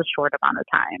was just a short amount of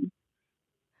time.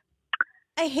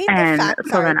 I hate the fact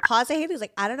part. Pause. I hate it. It's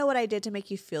like, I don't know what I did to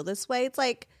make you feel this way. It's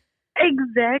like,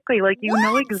 exactly. Like, you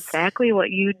know exactly what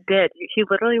you did. He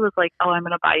literally was like, oh, I'm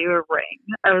going to buy you a ring.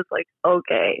 I was like,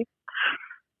 okay.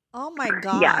 Oh my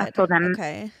God. Yeah. So then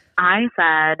okay. I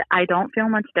said, I don't feel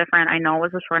much different. I know it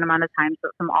was a short amount of time. So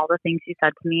from all the things you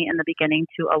said to me in the beginning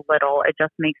to a little, it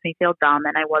just makes me feel dumb.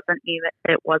 And it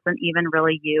wasn't even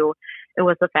really you. It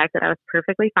was the fact that I was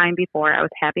perfectly fine before. I was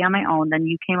happy on my own. Then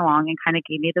you came along and kind of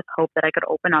gave me this hope that I could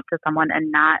open up to someone,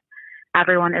 and not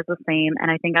everyone is the same. And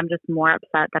I think I'm just more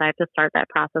upset that I have to start that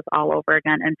process all over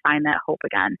again and find that hope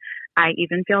again. I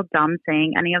even feel dumb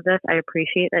saying any of this. I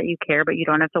appreciate that you care, but you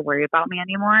don't have to worry about me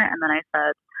anymore. And then I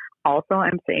said, also,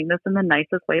 I'm saying this in the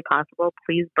nicest way possible.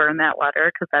 Please burn that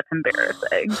letter because that's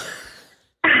embarrassing.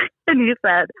 And he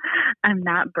said, I'm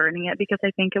not burning it because I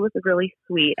think it was really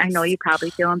sweet. I know you probably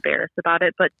feel embarrassed about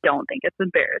it, but don't think it's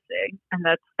embarrassing.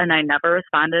 And I never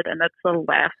responded. And that's the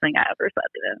last thing I ever said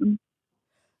to him.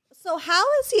 So how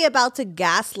is he about to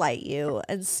gaslight you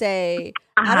and say,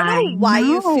 I don't know why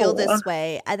you feel this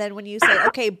way. And then when you say,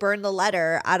 okay, burn the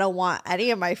letter, I don't want any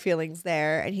of my feelings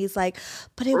there. And he's like,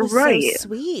 but it was so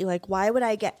sweet. Like, why would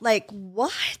I get, like,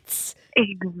 what?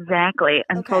 Exactly.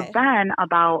 And so then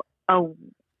about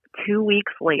 2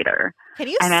 weeks later. Can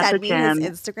you send me his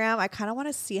Instagram? I kind of want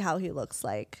to see how he looks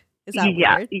like. Is that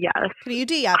weird? Yes. Can you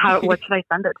DM me? What should I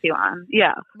send it to you on?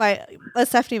 Yeah.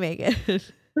 Stephanie Megan.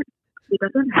 He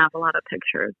doesn't have a lot of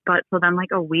pictures, but so then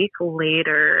like a week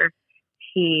later,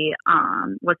 he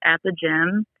was at the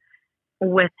gym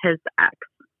with his ex.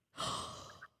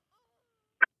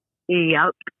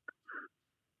 Yep.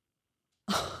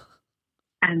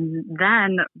 And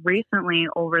then recently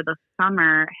over the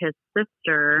summer, his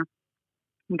sister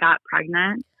got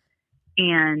pregnant,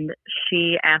 and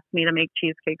she asked me to make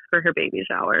cheesecakes for her baby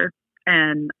shower,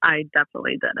 and I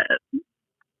definitely did it.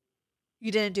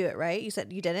 You didn't do it, right? You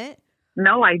said you didn't?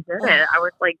 No, I did it. I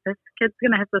was like, this kid's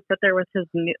going to have to sit there with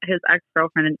his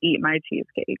ex-girlfriend and eat my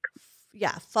cheesecake.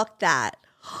 Yeah, fuck that.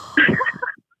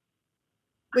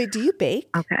 Wait, do you bake?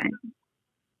 Okay.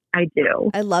 I do.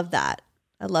 I love that.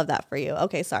 I love that for you.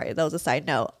 Okay, sorry. That was a side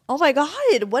note. Oh my God,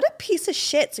 what a piece of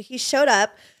shit. So he showed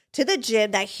up to the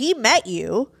gym that he met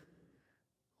you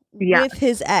with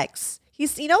his ex.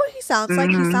 You know what he sounds like?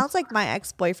 He sounds like my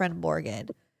ex-boyfriend Morgan.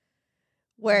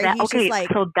 Where he's just like,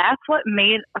 so that's what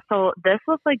so this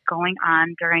was like going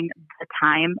on during the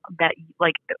time that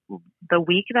like the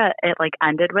week that it like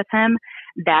ended with him.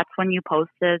 That's when you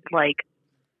posted like,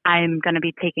 I'm going to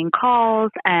be taking calls,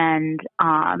 and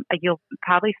you'll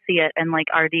probably see it in like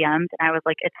our DMs. And I was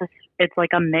like, it's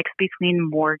like a mix between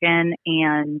Morgan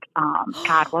and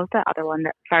God, what was the other one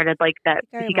that started like that?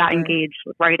 He got engaged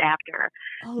right after.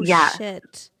 Oh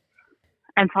shit.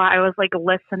 And so I was like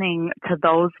listening to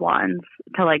those ones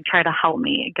to like try to help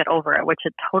me get over it, which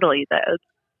it totally did.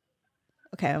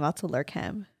 Okay, I'm about to lurk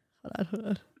him.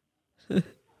 Hold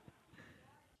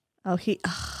on.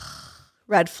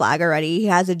 Red flag already. He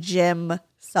has a gym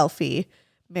selfie.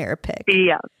 Mayor pick.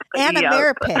 Yep. And a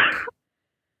mayor pick.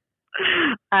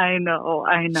 I know.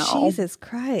 Jesus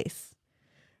Christ.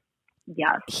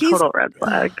 Yes, total red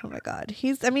flag. Oh my God.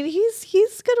 He's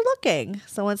good looking.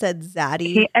 Someone said Zaddy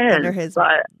He is, under his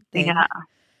thing. Yeah.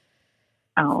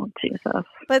 Oh, Jesus.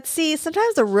 But see,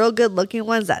 sometimes the real good looking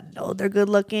ones that know they're good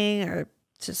looking are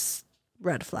just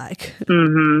red flag.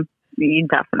 Mm-hmm.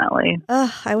 Definitely.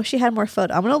 I wish he had more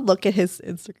photos. I'm going to look at his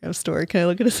Instagram story. Can I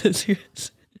look at his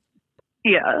Instagram?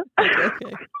 Yeah. Okay.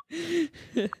 He's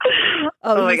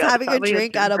having a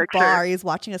drink at a bar. He's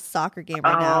watching a soccer game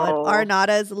right now at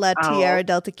Arnada's La Tierra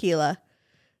del Tequila.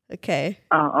 Okay.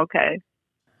 Oh, okay.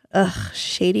 Ugh,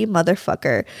 shady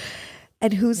motherfucker.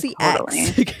 And who's the ex?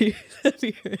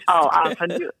 I'll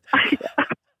send you.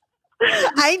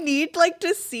 I need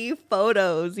to see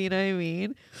photos. You know what I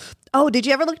mean? Oh, did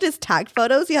you ever look at his tagged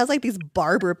photos? He has these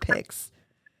barber pics.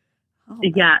 Oh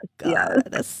yes. God, yes.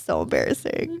 That's so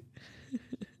embarrassing.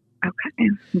 Okay,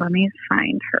 let me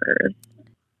find hers.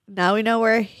 Now we know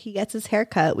where he gets his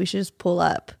haircut. We should just pull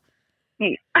up.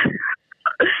 Hey.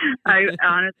 I've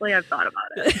thought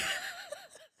about it.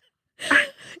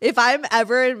 If I'm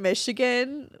ever in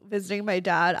Michigan visiting my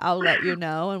dad, I'll let you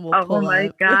know and we'll pull up. Oh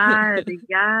my God,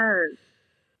 yes.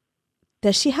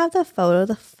 Does she have the photo of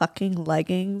the fucking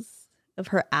leggings of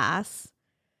her ass?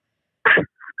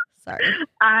 Sorry.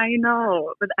 I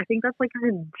know, but I think that's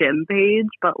her gym page,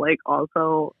 but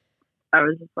also I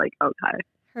was just okay.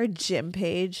 Her gym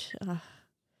page. Ugh.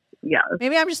 Yeah.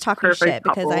 Maybe I'm just talking Perfect shit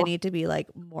because couple. I need to be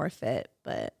more fit,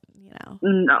 but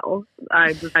No,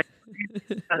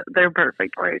 they're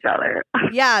perfect for each other.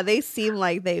 Yeah, they seem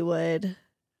like they would.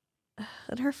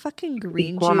 And her fucking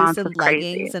green Equal juice amounts and of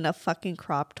leggings crazy. and a fucking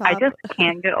crop top. I just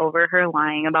can't get over her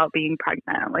lying about being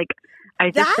pregnant. I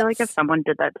just feel if someone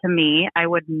did that to me, I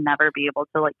would never be able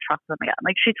to trust them again.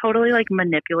 She totally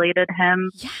manipulated him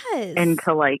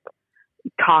into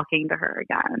talking to her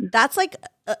again. That's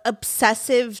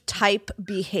obsessive type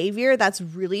behavior. That's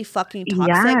really fucking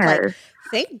toxic. Yes.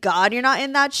 Thank God you're not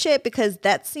in that shit because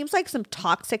that seems like some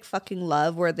toxic fucking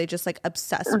love where they just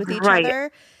obsess with each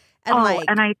other. And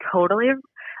and I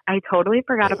totally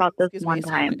forgot about this one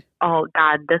time. Oh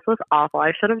God, this was awful.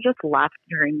 I should have just left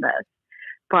during this.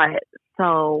 But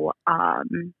so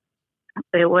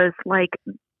it was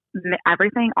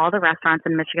everything, all the restaurants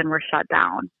in Michigan were shut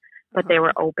down, but they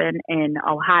were open in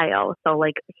Ohio. So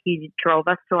he drove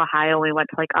us to Ohio. We went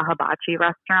to a hibachi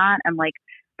restaurant, and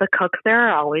the cooks there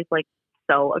are always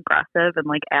so aggressive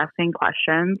and asking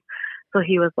questions. So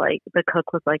he was the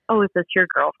cook was oh, is this your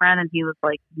girlfriend? And he was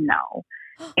no.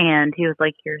 And he was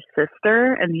your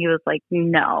sister? And he was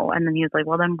no. And then he was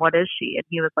well, then what is she? And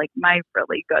he was my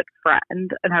really good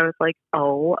friend. And I was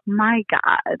oh my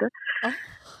God. Oh,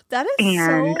 that is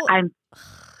and so... I'm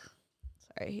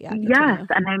sorry. Yeah. Yes.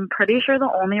 And I'm pretty sure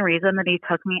the only reason that he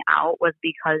took me out was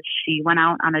because she went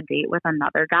out on a date with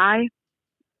another guy.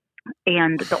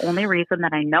 And the only reason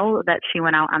that I know that she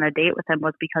went out on a date with him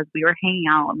was because we were hanging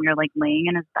out and we were laying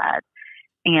in his bed,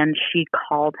 and she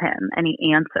called him and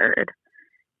he answered,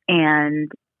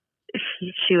 and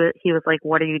he was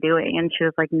what are you doing? And she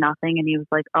was nothing. And he was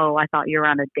oh, I thought you were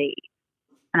on a date.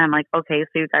 And I'm okay,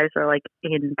 so you guys are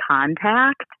in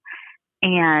contact?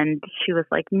 And she was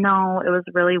no, it was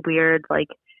really weird.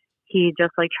 He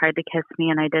just tried to kiss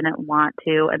me and I didn't want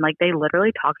to. And they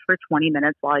literally talked for 20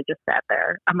 minutes while I just sat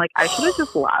there. I'm I should have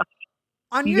just left.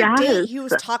 On your date, he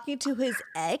was talking to his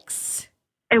ex?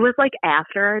 It was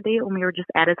after our date when we were just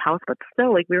at his house, but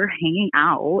still we were hanging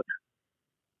out.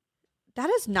 That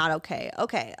is not okay.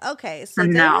 Okay. So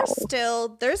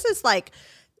there's this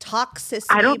toxicity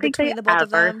I don't think between they the both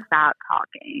ever of them. stopped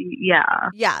talking. Yeah.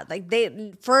 Yeah,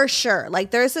 they for sure.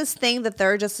 There's this thing that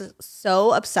they're just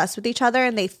so obsessed with each other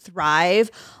and they thrive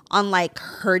on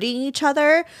hurting each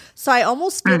other. So I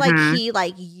almost feel he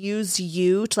used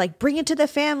you to bring it to the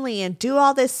family and do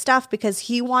all this stuff because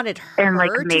he wanted her and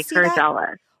to make see her that.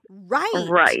 jealous.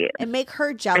 Right. And make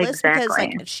her jealous Exactly.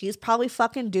 because she's probably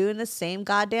fucking doing the same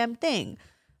goddamn thing.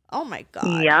 Oh my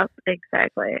God. Yep,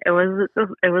 exactly. It was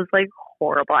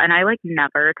horrible. And I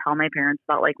never tell my parents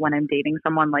about when I'm dating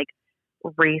someone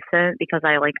recent because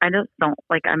I just don't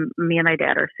me and my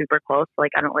dad are super close.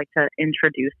 I don't like to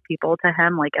introduce people to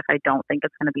him if I don't think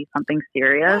it's going to be something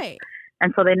serious. Right.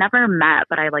 And so they never met,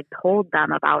 but I told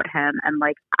them about him, and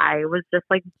I was just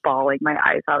bawling my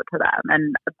eyes out to them.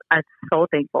 And I'm so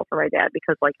thankful for my dad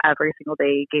because every single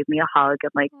day he gave me a hug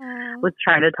and was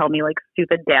trying to tell me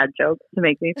stupid dad jokes to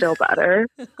make me feel better.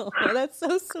 Oh, that's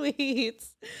so sweet.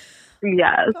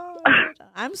 Yes. God.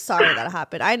 I'm sorry that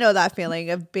happened. I know that feeling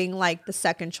of being the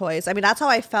second choice. I mean, that's how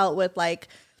I felt with my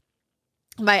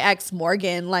ex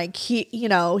Morgan.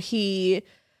 He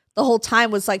the whole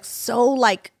time was like so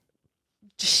like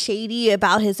shady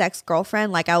about his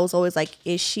ex-girlfriend. Like I was always like,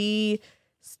 is she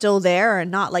still there or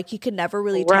not? Like he could never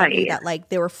really tell me that like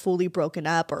they were fully broken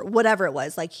up or whatever it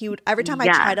was. Like he would, every time I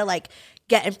try to like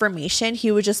get information,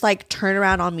 he would just like turn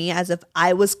around on me as if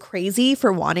I was crazy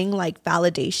for wanting like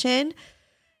validation.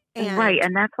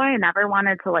 And that's why I never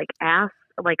wanted to like ask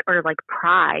like or like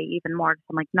pry even more.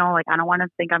 I'm like, no, like I don't want to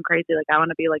think I'm crazy. Like I want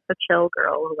to be like the chill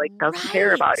girl who like doesn't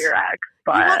care about your ex.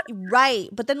 But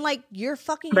but then like you're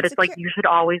fucking but insecure. It's like you should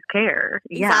always care.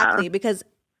 Exactly, because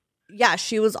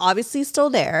she was obviously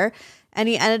still there, and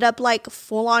he ended up like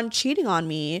full on cheating on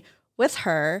me with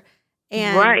her.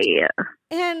 And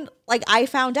and like I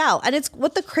found out, and it's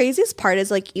what the craziest part is,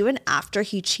 like even after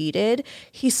he cheated,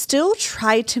 he still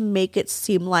tried to make it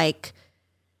seem like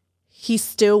he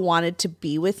still wanted to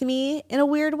be with me in a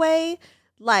weird way.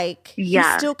 Like he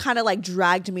still kind of like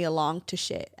dragged me along to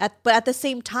shit. But at the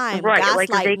same time, gaslight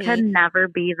like they me. Could never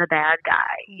be the bad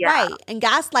guy. Right. And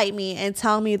gaslight me and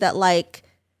tell me that like,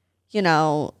 you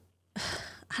know,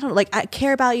 I don't like, I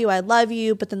care about you, I love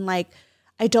you, but then like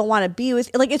I don't want to be with,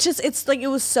 like it's like it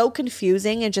was so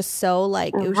confusing and just so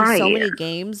like it was just so many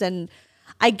games. And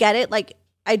I get it, like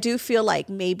I do feel like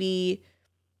maybe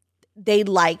they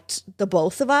liked the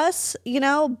both of us, you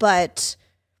know, but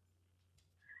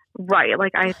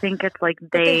like I think it's like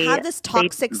they have this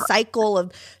toxic cycle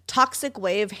of toxic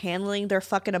way of handling their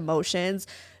fucking emotions.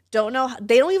 They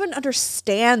don't even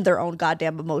understand their own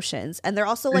goddamn emotions, and they're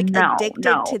also like addicted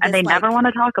to this, and they never want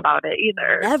to talk about it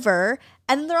either. Never.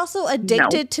 And they're also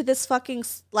addicted to this fucking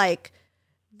like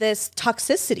this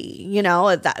toxicity, you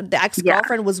know, that the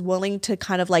ex-girlfriend was willing to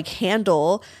kind of like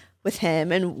handle with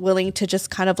him and willing to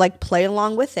just kind of like play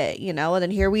along with it, you know. And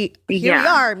then here we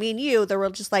are, me and you, that we're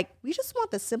just like, we just want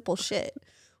the simple shit.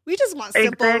 We just want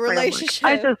simple relationships.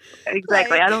 I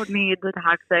don't need the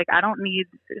toxic. I don't need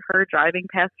her driving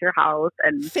past your house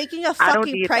and faking a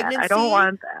fucking pregnancy. I don't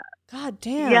want that. God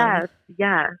damn.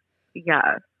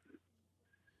 Yes.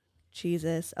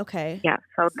 Jesus. Okay. Yeah.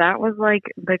 So that was like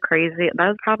that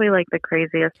was probably like the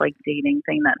craziest like dating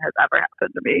thing that has ever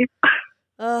happened to me.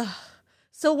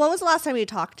 So when was the last time you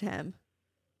talked to him?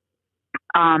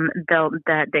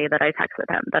 That day that I texted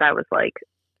him, that I was like,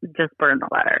 just burn the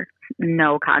letter.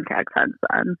 No contact since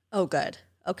then. Oh, good.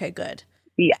 Okay, good.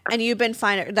 Yeah. And you've been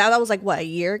fine. That was like, what, a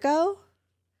year ago?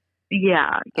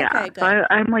 Yeah. Okay, so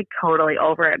I'm like totally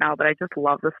over it now, but I just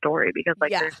love the story because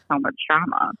like there's so much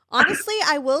drama. Honestly,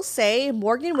 I will say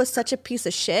Morgan was such a piece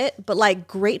of shit, but like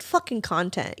great fucking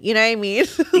content. You know what I mean?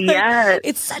 Yes.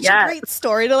 It's such a great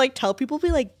story to like tell people,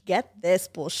 be like, get this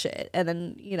bullshit. And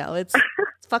then, you know, it's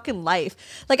fucking life.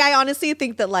 Like I honestly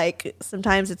think that like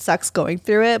sometimes it sucks going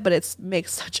through it, but it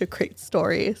makes such a great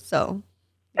story. So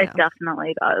it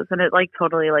definitely does. And it like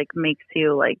totally like makes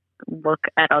you like look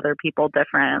at other people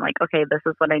different and like, okay, this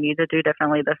is what I need to do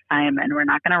differently this time, and we're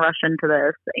not going to rush into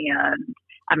this, and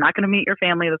I'm not going to meet your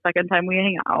family the second time we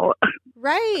hang out.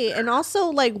 Right. And also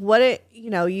like what it,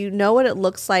 you know what it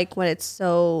looks like when it's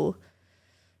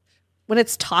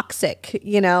toxic,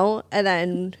 you know? And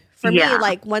then for me,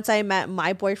 like once I met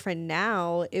my boyfriend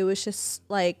now, it was just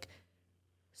like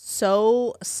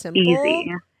so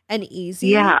simple and easy.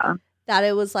 Yeah. That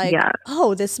it was like,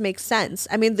 oh, this makes sense.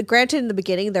 I mean, granted, in the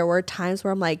beginning, there were times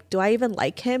where I'm like, do I even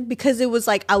like him? Because it was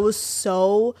like, I was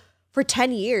so, for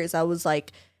 10 years, I was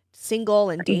like single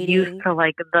and dating. Used to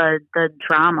like the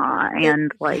drama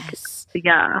and like,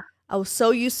 I was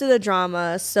so used to the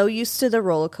drama, so used to the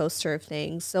roller coaster of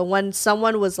things. So when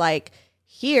someone was like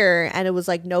here and it was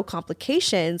like no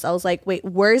complications, I was like, wait,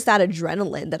 where's that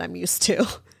adrenaline that I'm used to?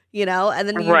 You know? And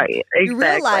then you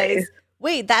realize,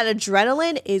 wait, that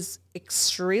adrenaline is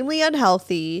extremely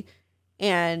unhealthy,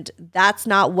 and that's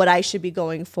not what I should be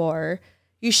going for.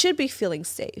 You should be feeling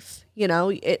safe. You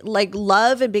know, like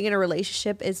love and being in a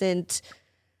relationship it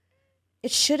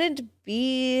shouldn't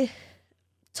be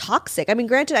toxic. I mean,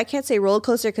 granted, I can't say roller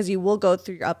coaster because you will go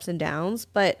through your ups and downs,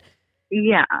 but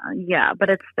but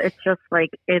it's just like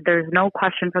there's no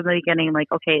question from the beginning,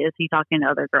 like, okay, is he talking to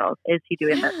other girls? Is he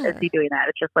doing this? Is he doing that?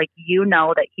 It's just like, you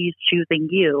know that he's choosing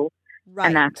you. Right.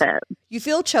 And that's it. You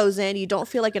feel chosen. You don't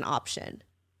feel like an option.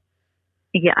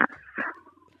 Yes.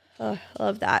 Oh, I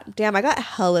love that. Damn, I got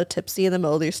hella tipsy in the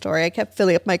middle of your story. I kept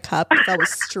filling up my cup because I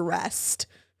was stressed.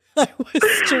 I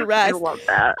love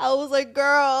that. I was like,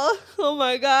 girl, oh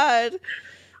my God.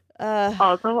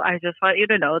 Also, I just want you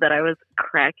to know that I was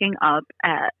cracking up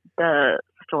at the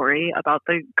story about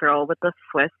the girl with the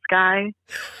Swiss guy.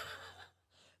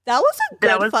 That was a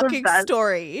good fucking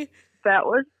story. That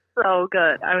was so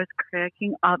good. I was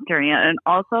cracking up during it. And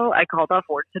also, I called off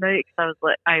work today because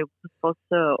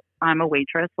I'm a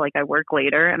waitress, like I work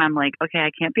later, and I'm like, okay,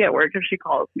 I can't be at work if she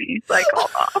calls me. So I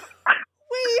called off.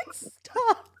 Wait,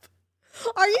 stop.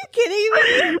 Are you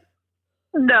kidding me?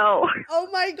 No. Oh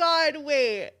my God,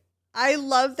 wait. I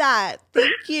love that.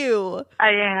 Thank you. I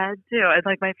had to. I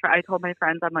like I told my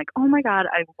friends, I'm like, oh my God,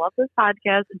 I love this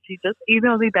podcast. And she just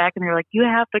emailed me back and they're like, you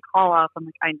have to call off. I'm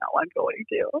like, I know I'm going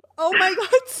to. Oh my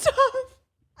God, stop.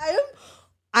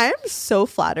 I am so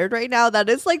flattered right now. That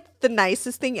is like the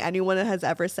nicest thing anyone has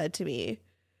ever said to me.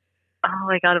 Oh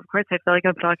my God, of course. I feel like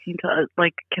I'm talking to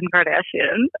like Kim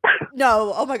Kardashian.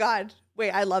 No, oh my God.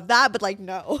 Wait, I love that, but like,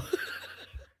 no.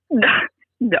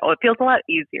 No, it feels a lot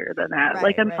easier than that. Right,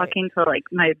 like I'm right. talking to like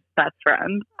my best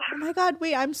friend. Oh my God,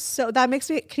 wait, that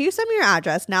makes me, can you send me your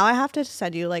address? Now I have to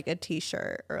send you like a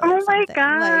t-shirt or like Oh my something.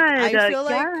 God. Like, I feel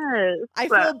like, yes. I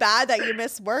feel bad that you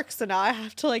miss work, so now I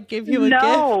have to like give you a gift.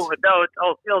 No,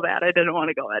 don't feel bad. I didn't want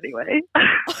to go anyway.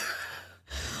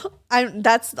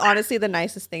 That's honestly the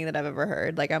nicest thing that I've ever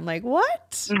heard. Like, I'm like,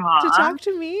 what? Aww. To talk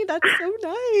to me? That's so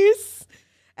nice.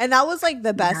 And that was like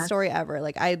the best story ever.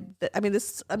 Like, I'm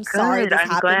sorry this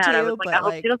happened to you, but I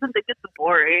hope she doesn't think it's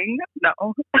boring.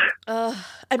 No.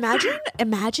 Imagine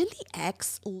the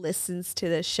ex listens to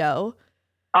this show.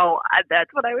 Oh,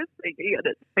 that's what I was thinking. And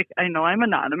it's like, I know I'm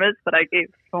anonymous, but I gave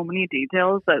so many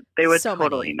details that they would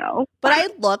totally know. But I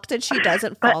looked and she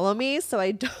doesn't follow me, so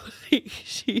I don't think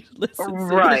she listens to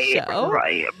the show.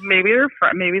 Right. Maybe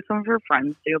some of her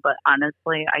friends do, but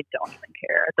honestly, I don't even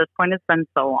care. At this point, it's been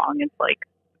so long. It's like,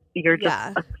 you're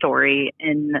just a story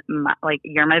in my, like,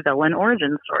 you're my villain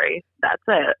origin story. That's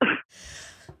it.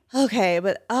 Okay,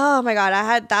 but oh my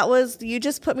God, you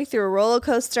just put me through a roller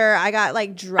coaster. I got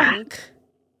like drunk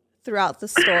throughout the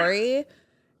story,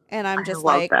 and I'm just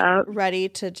like ready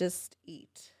to just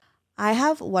eat. I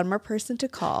have one more person to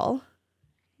call,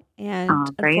 and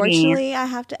unfortunately I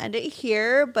have to end it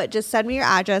here, but just send me your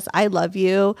address. I love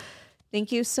you.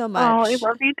 Thank you so much. Oh, I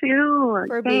love you too.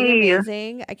 For being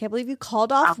amazing. I can't believe you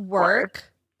called off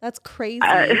work. That's crazy.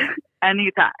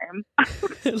 Anytime.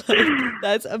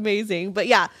 That's amazing. But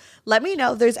yeah, let me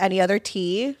know if there's any other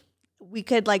tea. We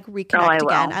could like reconnect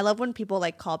again. I love when people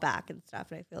like call back and stuff,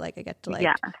 and I feel like I get to like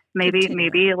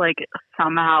maybe like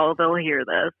somehow they'll hear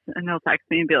this and they'll text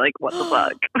me and be like, what the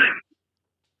fuck?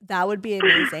 That would be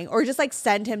amazing. Or just like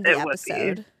send him the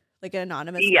episode. Like an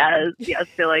anonymous. Yes.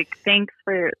 Be like, thanks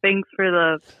for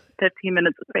the 15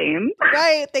 minutes of fame.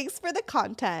 Right. Thanks for the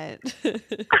content.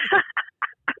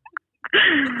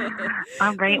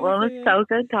 All right. Well, it was so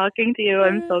good talking to you.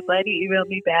 I'm so glad you emailed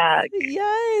me back.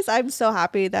 Yes. I'm so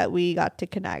happy that we got to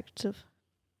connect.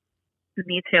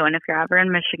 Me too. And if you're ever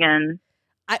in Michigan,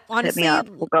 I honestly hit me up.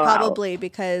 We'll go probably out.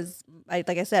 Because like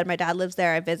I said, my dad lives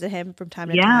there. I visit him from time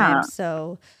to time.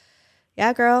 So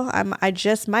yeah, girl, I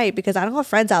just might, because I don't have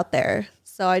friends out there.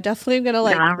 So I definitely am gonna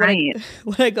like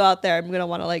when I go out there, I'm gonna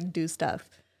want to like do stuff.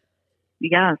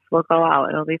 Yes, we'll go out.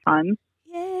 It'll be fun.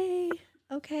 Yay.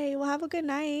 Okay, well, have a good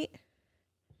night.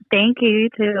 Thank you, you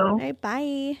too. All right,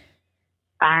 bye.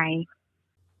 Bye.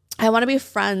 I want to be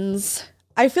friends.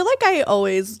 I feel like I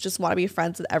always just want to be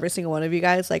friends with every single one of you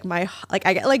guys. Like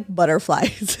I get like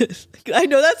butterflies. I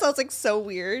know that sounds like so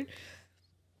weird,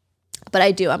 but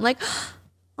I do. I'm like,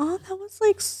 oh, that was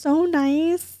like so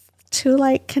nice to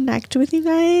like connect with you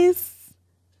guys.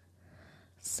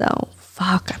 So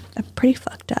fuck, I'm pretty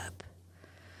fucked up.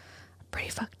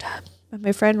 And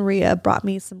my friend Rhea brought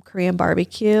me some Korean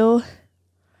barbecue.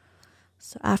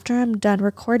 So after I'm done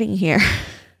recording here,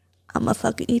 I'm gonna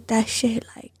fucking eat that shit.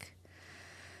 Like,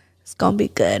 it's gonna be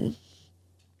good.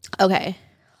 Okay.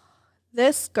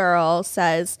 This girl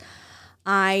says,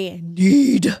 I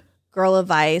need girl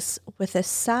advice with a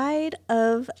side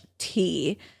of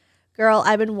tea. Girl,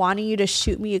 I've been wanting you to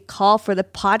shoot me a call for the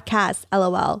podcast,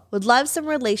 LOL. Would love some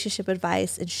relationship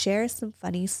advice and share some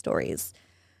funny stories.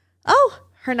 Oh,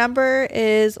 her number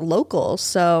is local,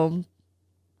 so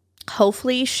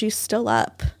hopefully she's still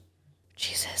up.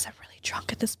 Jesus, I'm really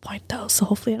drunk at this point though, so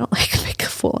hopefully I don't like make a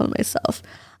fool of myself.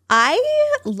 I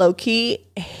low-key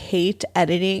hate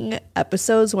editing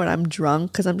episodes when I'm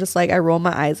drunk because I'm just like, I roll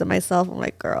my eyes at myself. I'm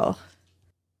like, girl.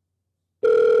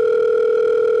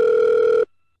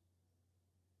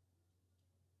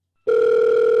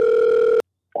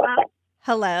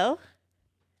 Hello?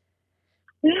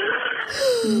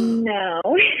 No.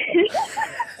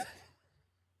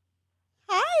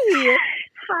 Hi.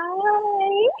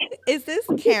 Hi. Is this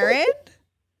Karen?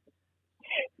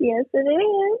 Yes, it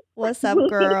is. What's up,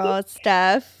 girl? It's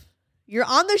Steph. You're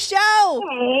on the show.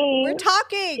 Hey. We're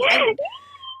talking.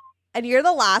 And you're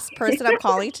the last person I'm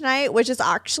calling tonight, which is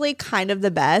actually kind of the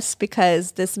best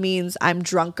because this means I'm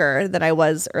drunker than I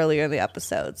was earlier in the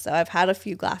episode. So I've had a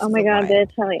few glasses. Oh my of God, wine.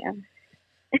 bitch, hell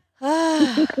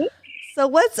yeah. So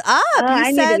what's up?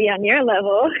 I need to be on your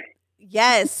level.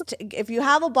 Yes. If you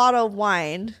have a bottle of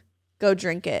wine, go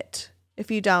drink it. If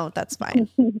you don't, that's fine.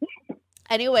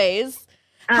 Anyways,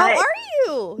 how are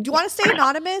you? Do you want to stay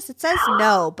anonymous? It says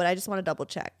no, but I just want to double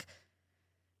check.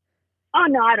 Oh,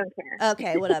 no, I don't care.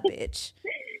 Okay, what up, bitch?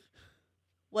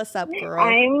 What's up, girl?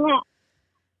 I'm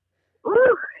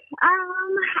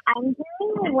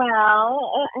doing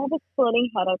well. I have a exploding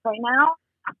headache right now.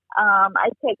 I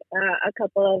took a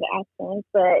couple of aspirins,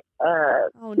 but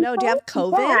oh no, do you have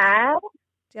COVID? Bad. Do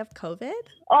you have COVID?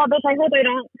 Oh, bitch, I hope I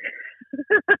don't.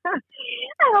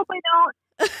 I hope I don't.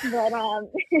 But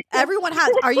everyone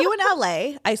has. Are you in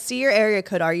LA? I see your area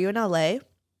code. Are you in LA?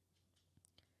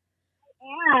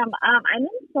 I'm in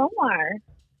Somewhere.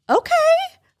 Okay.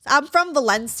 I'm from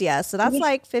Valencia, so that's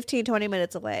like 15, 20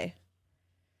 minutes away.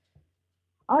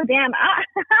 Oh, damn.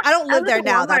 I don't live there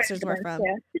now. Walmart That's just where I'm from.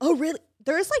 Oh, really?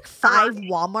 There's like 5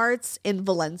 Walmarts in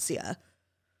Valencia.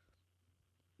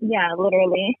 Yeah,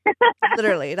 literally.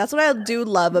 Literally. That's what I do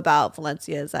love about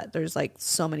Valencia is that there's like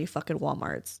so many fucking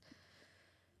Walmarts.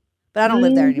 But I don't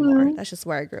live there anymore. That's just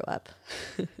where I grew up.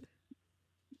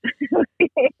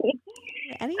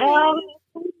 Anyway.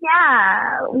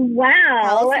 Yeah. Wow.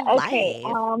 How's Okay.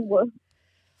 life?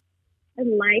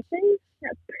 Life is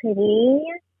pretty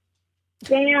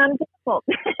damn difficult.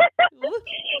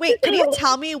 Wait, can you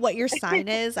tell me what your sign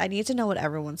is? I need to know what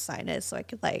everyone's sign is so I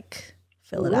could like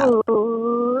fill it out.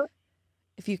 Ooh.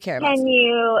 If you care about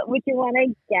would you want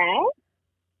to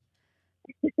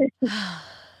guess?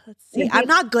 Let's see. I'm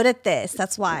not good at this.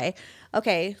 That's why.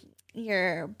 Okay.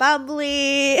 You're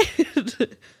bubbly.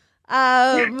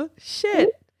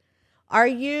 Shit. Are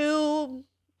you?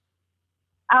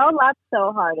 I'll laugh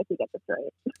so hard if you get this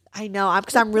right. I know.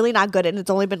 Because I'm really not good at it. It's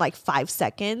only been like 5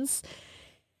 seconds.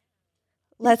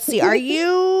 Let's see. Are you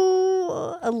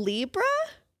a Libra?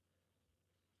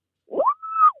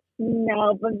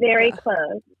 No, but very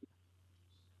close.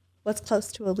 What's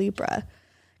close to a Libra?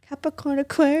 Capricorn,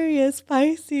 Aquarius,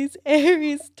 Pisces,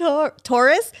 Aries,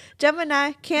 Taurus,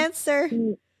 Gemini, Cancer.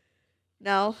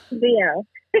 No. Leo.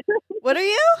 What are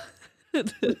you?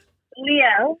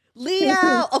 Leo.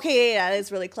 Leo. Okay, yeah, that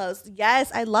is really close. Yes,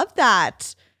 I love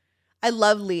that. I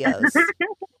love Leos.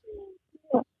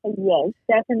 Yes,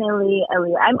 definitely a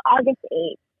Leo. I'm August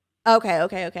 8th.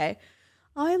 Okay.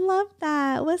 Oh, I love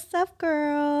that. What's up,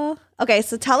 girl? Okay,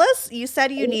 so tell us, you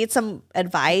said you need some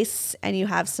advice and you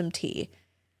have some tea.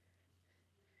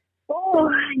 Oh,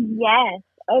 yes.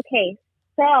 Okay,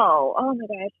 so, oh my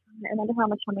gosh, I wonder how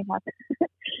much time we have.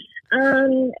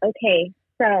 Okay,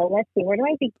 so let's see, where do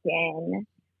I begin?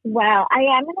 Well, I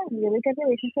am in a really good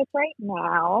relationship right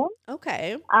now.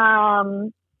 Okay.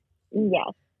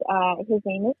 Yes, his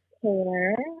name is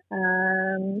Taylor.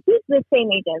 He's the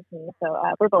same age as me, so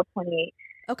we're both 28.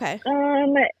 Okay.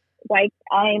 Like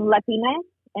I'm Latina,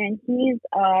 and he's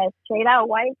a straight out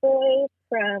white boy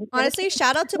from. Honestly,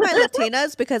 shout out to my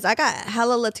Latinas because I got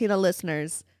hella Latina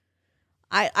listeners.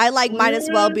 I like might as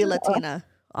well be Latina,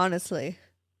 honestly.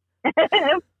 I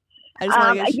just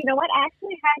want to get. You know what? I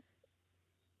actually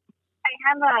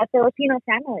have a Filipino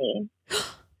family.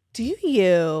 Do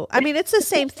you? I mean, it's the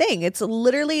same thing. It's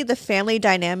literally the family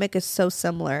dynamic is so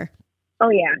similar. Oh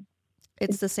yeah,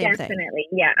 it's the same thing. Definitely,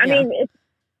 yeah. I mean,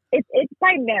 it's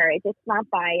by marriage. It's not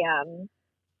by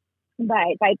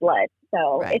blood.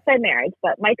 So It's by marriage.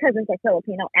 But my cousins are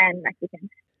Filipino and Mexican.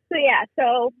 So yeah.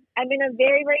 So I'm in a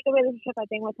very, very good relationship. I've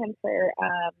been with him for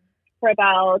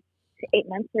about 8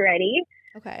 months already.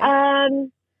 Okay.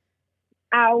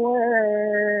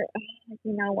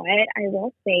 You know what? I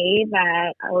will say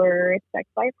that our sex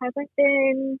life hasn't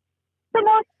been the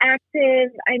most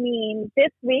active. I mean,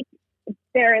 this week,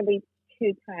 barely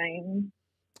 2 times.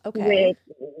 Okay.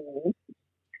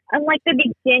 Unlike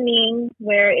the beginning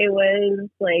where it was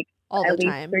like all at the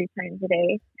least time. 3 times a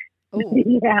day.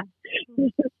 Yeah.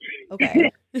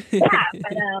 Okay. Yeah,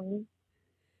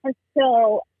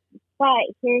 but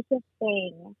here's the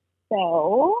thing.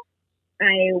 So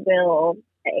I was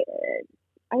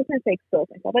going to say expose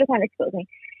myself, but it's not exposing.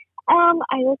 I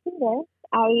listened to this.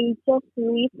 I just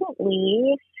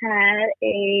recently had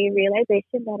a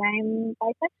realization that I'm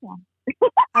bisexual.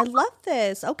 I love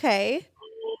this. Okay.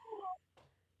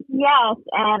 Yes,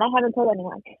 and I haven't told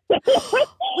anyone.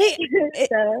 Wait,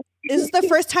 is this the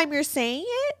first time you're saying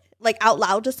it? Like out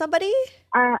loud to somebody?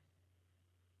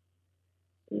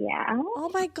 Yeah. Oh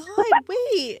my God,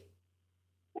 wait.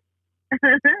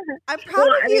 I'm proud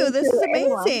of you. This is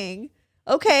amazing.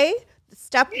 Okay.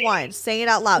 step one, say it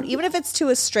out loud, even if it's to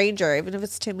a stranger, even if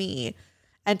it's to me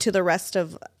and to the rest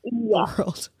of the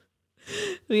world.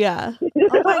 Yeah.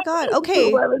 Oh my God.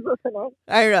 Okay. Whoever's listening.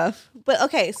 I don't know. But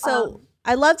okay. So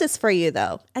I love this for you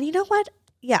though. And you know what?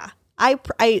 Yeah.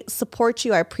 I support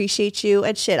you. I appreciate you.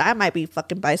 And shit, I might be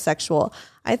fucking bisexual.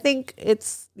 I think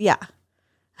it's, yeah.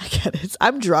 I get it.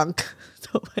 I'm drunk.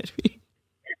 So might be.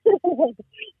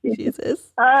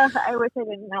 Jesus. I wish I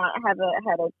did not have a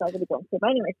headache, so I could be going to. But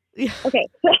anyways, okay.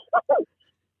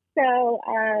 So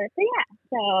yeah.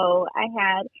 So I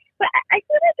had, but I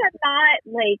feel like I'm not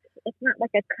like, it's not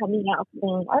like a coming out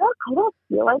thing. I don't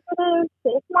feel like it is.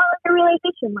 It's more like a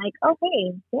realization. Like, oh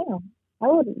hey, damn, I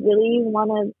would really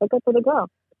want to look up for the girl.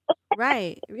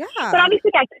 Right. Yeah. But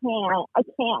obviously I can't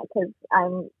because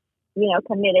I'm,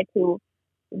 committed to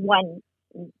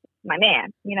my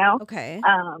man. Okay.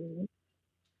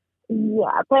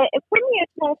 Yeah, but for me,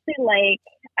 it's mostly like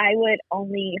I would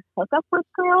only hook up with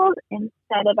girls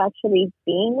instead of actually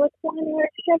being with one in a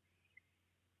relationship.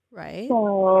 Right.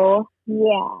 So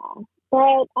yeah, but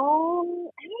I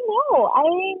don't know.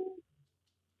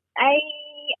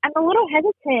 I'm a little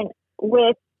hesitant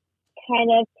with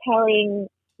kind of telling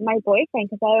my boyfriend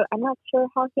because I'm not sure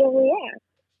how he'll react.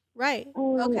 Right.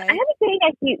 Okay. Okay. I have a feeling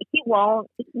that he won't.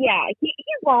 Yeah, he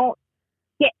won't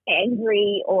get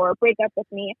angry or break up with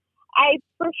me. I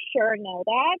for sure know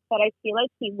that, but I feel like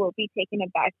he will be taken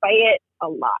aback by it a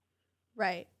lot.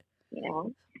 Right.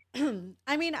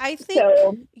 I mean, I think,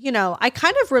 I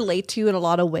kind of relate to you in a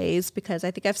lot of ways because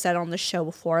I think I've said on the show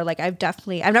before, like I've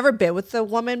never been with a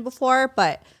woman before,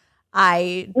 but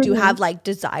I do have like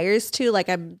desires to, like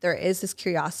there is this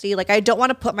curiosity. Like I don't want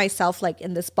to put myself like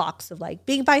in this box of like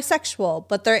being bisexual,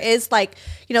 but there is like,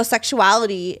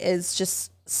 sexuality is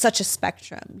just such a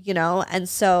spectrum, and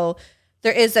so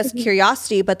there is this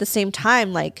curiosity, but at the same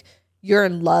time, like you're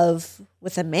in love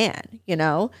with a man,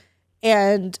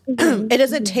 and it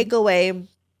doesn't take away,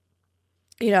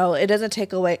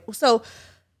 So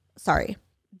sorry.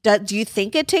 Do you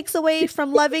think it takes away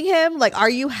from loving him? Like,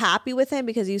 are you happy with him?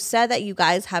 Because you said that you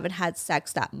guys haven't had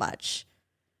sex that much.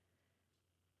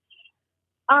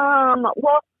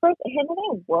 Well, first, him and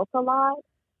I work a lot,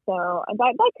 so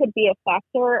that could be a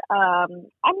factor.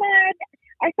 I'm not.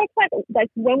 Our sex life, like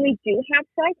when we do have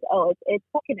sex, it's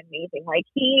fucking amazing. Like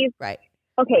he's right.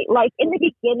 Okay, like in the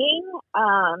beginning,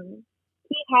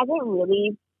 he hasn't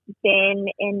really been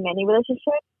in many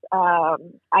relationships.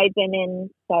 I've been in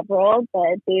several,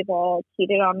 but they've all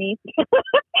cheated on me.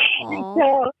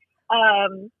 So,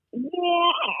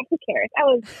 yeah, who cares? I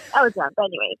was young, but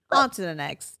anyway. On to the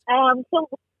next. So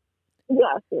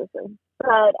yeah, seriously.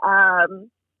 But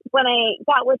when I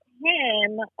got with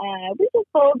him, we just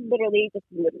both literally just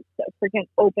really so freaking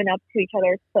open up to each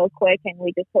other so quick, and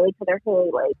we just told each other, hey,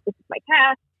 like, this is my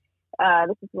past,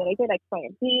 this is what I did, X, Y,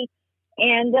 and Z.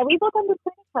 And we both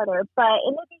understood each other. But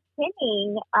in the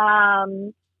beginning,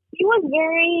 he was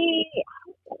very,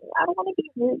 I don't want to be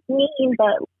mean,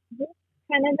 but he was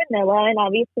kind of vanilla. And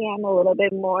obviously, I'm a little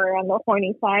bit more on the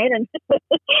horny side. And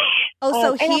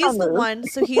so he's the one.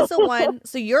 So he's the one.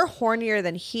 So you're hornier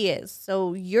than he is.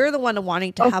 So you're the one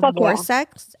wanting to have more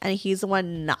sex, and he's the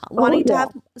one not wanting to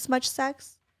have as much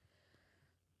sex.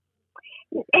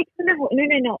 It's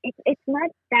no. It's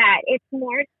not that. It's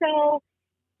more so.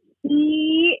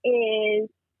 He is,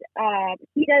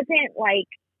 he doesn't like,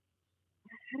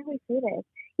 how do I say this?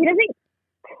 He doesn't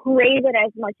crave it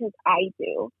as much as I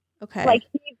do. Okay. Like,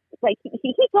 he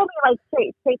told me, like,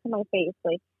 straight to my face,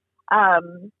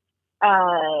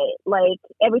 like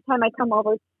every time I come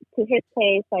over to his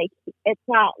place, like, it's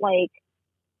not like,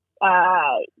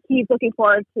 he's looking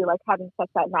forward to, like, having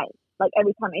sex at night. Like,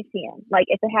 every time I see him. Like,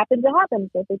 if it happens, it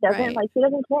happens. If it doesn't, like, he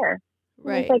doesn't care.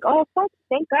 Right. It's like, oh, fuck,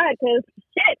 thank God, because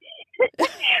shit.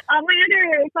 On my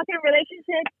other fucking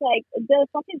relationships, like, the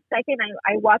fucking second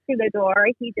I walk through the door,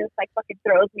 he just, like, fucking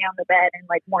throws me on the bed and,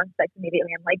 like, wants sex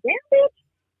immediately. I'm like, damn, bitch,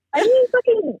 I need to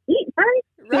fucking eat first.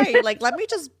 Right, like, let me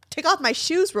just take off my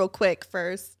shoes real quick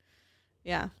first.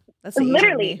 Yeah, that's the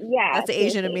literally, Asian in me. yeah. That's the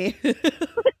Asian in me.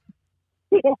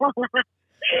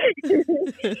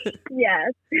 Yeah,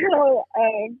 so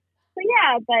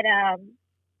yeah, but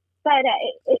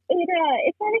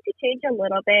it started to change a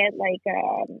little bit. Like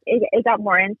it got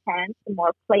more intense,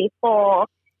 more playful,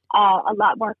 a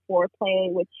lot more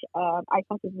foreplay, which I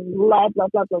fucking love.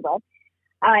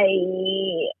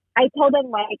 I told him,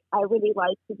 like, I really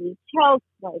like to be choked,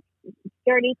 like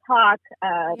dirty talk.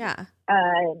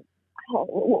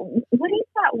 What is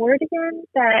that word again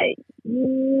that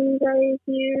you guys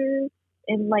use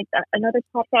in like another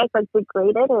podcast, like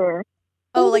degraded or?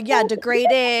 Oh, like, yeah,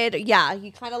 degraded. Yeah,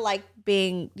 you kind of like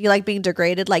being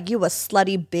degraded. Like, you a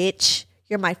slutty bitch.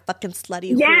 You're my fucking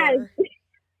slutty Yes. whore.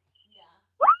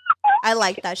 I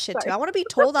like that shit too. I want to be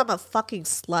told I'm a fucking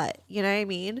slut. You know what I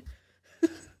mean?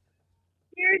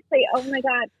 Seriously, oh my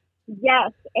god,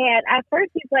 yes. And at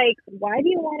first he's like, "Why do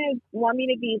you want me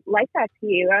to be like that to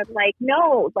you?" I'm like,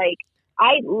 "No, like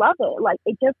I love it. Like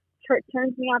it just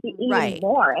turns me on to even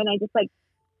more." And I just like,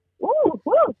 woo,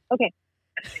 okay.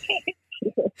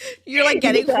 You're like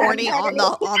getting horny on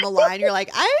the line. You're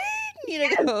like, I need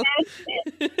to go.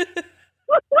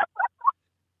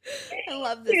 I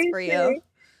love this for you.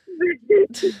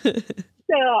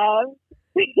 So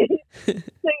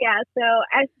yeah, so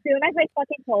as soon as I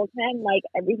fucking told him like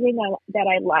everything that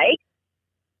I like,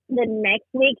 the next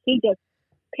week he just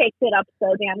picked it up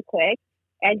so damn quick,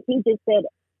 and he just did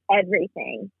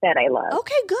everything that I love.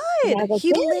 Okay, good. Like,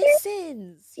 he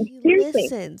listens. He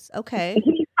listens. Okay.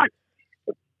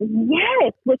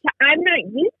 Yes, which I'm not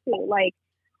used to. Like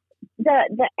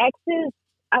the exes.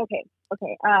 Okay.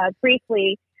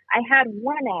 Briefly, I had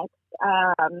one ex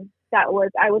that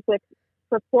I was with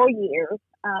for 4 years.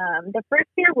 The first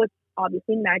year was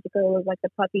obviously magical. It was like the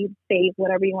puppy phase,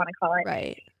 whatever you want to call it.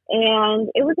 Right. And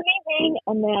it was amazing.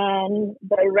 And then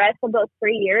the rest of those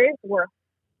 3 years were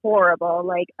horrible.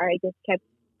 Like I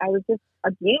was just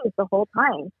abused the whole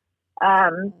time.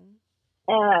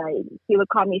 He would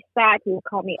call me fat. He would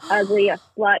call me ugly, a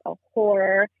slut, a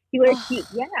whore. He would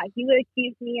accuse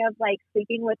me of like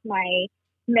sleeping with my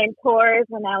mentors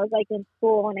when I was like in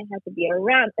school and I had to be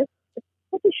around. It's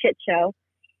such a shit show.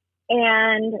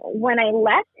 And when I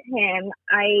left him,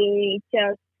 I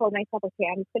just told myself, okay,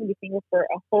 I'm just going to be single for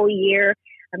a whole year.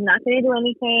 I'm not going to do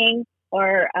anything,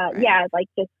 or like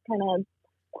just kind of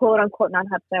quote unquote not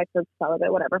have sex or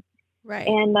celibate, whatever. Right.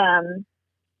 And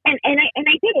I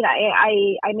did it.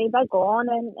 I made that goal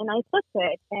and I took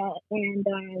it. And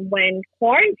when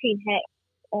quarantine hit,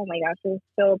 oh my gosh, it was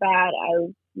so bad. I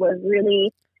was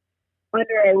really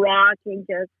under a rock and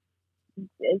just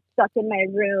stuck in my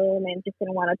room and just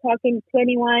didn't want to talk to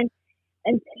anyone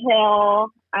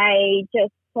until I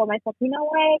just told myself, you know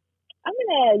what? I'm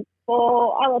gonna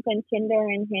go all up on Tinder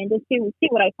and just see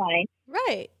what I find.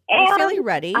 Right. And I'm feeling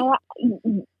ready.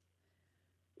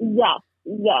 Yes.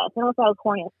 And also I was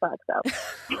corny as fuck, so.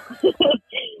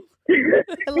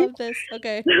 I love this.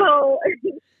 Okay.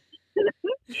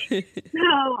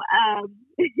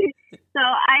 So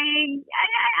I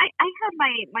had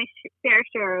my fair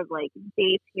share of like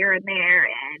dates here and there,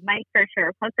 and my fair share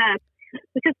of hookups,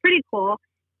 which is pretty cool.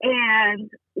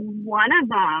 And one of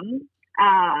them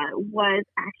was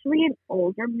actually an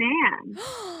older man,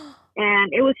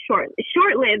 and it was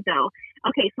short-lived though.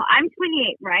 Okay, so I'm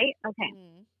 28, right? Okay,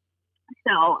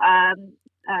 so I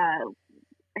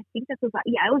think this was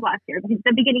it was last year,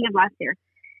 the beginning of last year.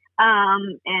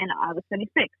 And I was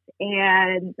 26,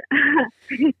 and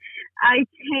I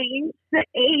changed the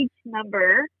age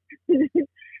number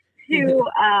to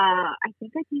I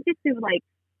think it's to like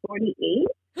 48.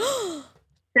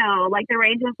 So like the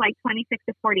range was like 26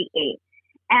 to 48.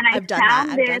 And I've done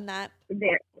that.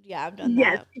 There. Yeah, I've done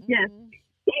that. Yes.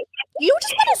 You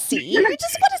just want to see. You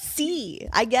just want to see.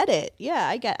 I get it.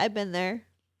 Yeah, I've been there.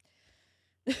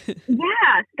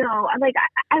 Yeah, so like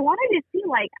I wanted to see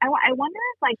like I wonder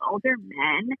if like older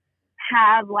men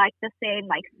have like the same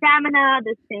like stamina,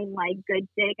 the same like good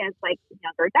dick as like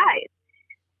younger guys.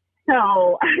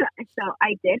 So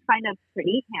I did find a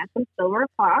pretty handsome silver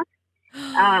fox,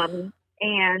 and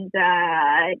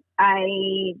it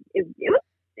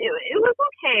was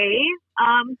okay.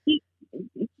 He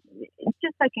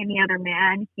just like any other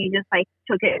man, he just like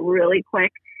took it really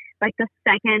quick. Like the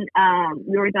second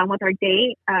we were done with our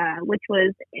date, which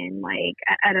was in like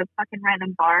at a fucking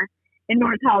random bar in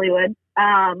North Hollywood,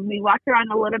 we walked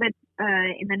around a little bit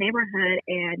in the neighborhood,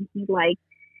 and he like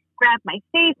grabbed my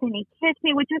face and he kissed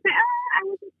me, which was I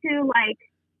wasn't too like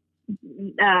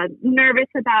nervous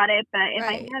about it, but in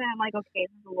my head I'm like, okay,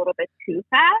 this is a little bit too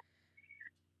fast.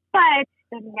 But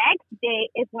the next day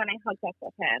is when I hooked up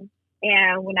with him.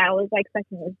 And when I was like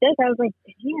sucking his dick, I was like,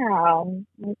 damn.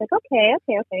 I was like, okay.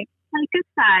 Like good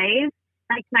size,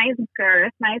 like nice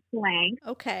girth, nice length.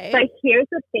 Okay. But here's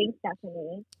the thing,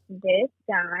 Stephanie. This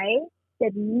guy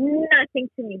did nothing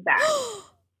to me back.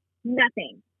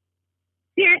 Nothing.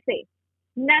 Seriously.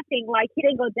 Nothing. Like he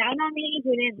didn't go down on me. He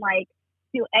didn't like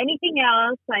do anything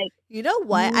else. Like, you know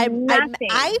what?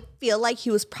 I feel like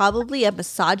he was probably a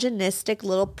misogynistic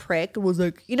little prick. Was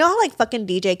like, you know how like fucking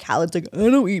DJ Khaled's like, I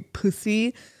don't eat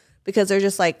pussy, because they're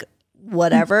just like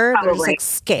whatever. They're just like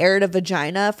scared of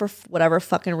vagina for whatever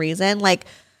fucking reason. Like,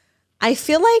 I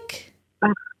feel like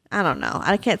I don't know.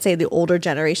 I can't say the older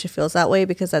generation feels that way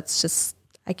because that's just,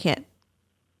 I can't,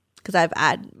 because I've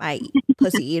had my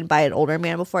pussy eaten by an older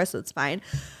man before, so it's fine.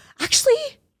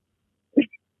 Actually,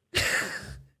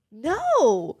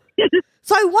 no.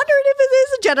 So I wondered if it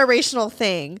is a generational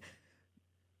thing.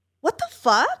 What the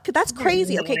fuck? That's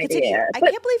crazy. Okay, continue. I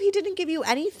can't believe he didn't give you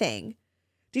anything.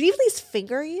 Did he at least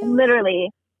finger you? Literally.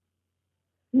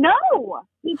 No,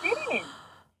 he didn't.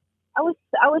 I was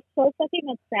so fucking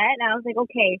upset, and I was like,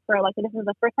 okay, this is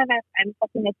the first time I'm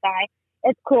fucking this guy.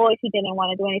 It's cool if he didn't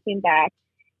want to do anything back.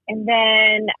 And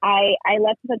then I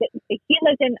left. He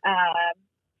lived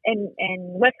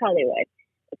in West Hollywood,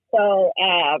 so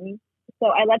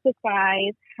I left this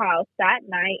guy's house that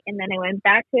night, and then I went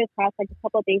back to his house like a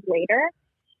couple of days later.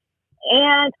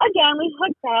 And again, we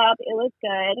hooked up. It was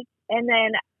good. And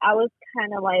then I was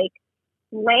kind of like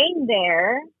laying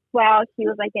there while he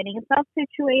was like getting himself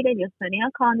situated, just putting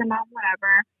a condom on,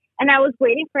 whatever. And I was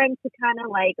waiting for him to kind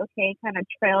of like, okay, kind of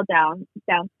trail downstairs.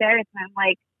 And I'm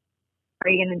like, are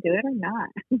you going to do it or not?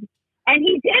 And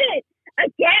he did it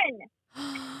again.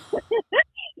 He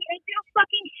didn't do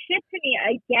fucking shit to me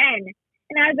again.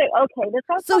 And I was like, okay, this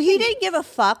was so he didn't give a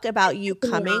fuck about you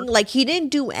coming? Like, he didn't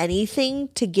do anything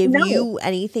to give you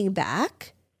anything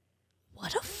back?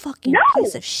 What a fucking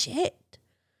piece of shit.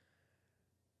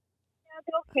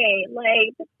 Okay,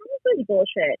 like, this was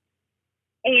bullshit.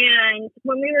 And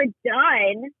when we were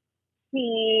done,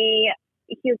 he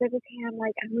was like, okay,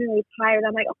 I'm really tired.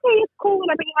 I'm like, okay, it's cool,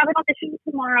 whatever, you have an audition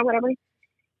tomorrow, whatever,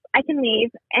 I can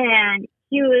leave. And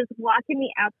he was walking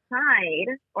me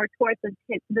outside or towards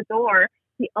the door.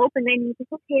 He opened it and he was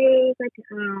like, okay, like,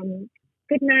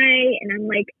 good night. And I'm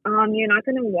like, you're not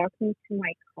gonna walk me to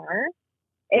my car?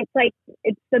 It's like,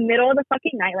 it's the middle of the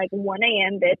fucking night, like 1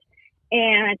 a.m., bitch.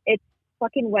 And it's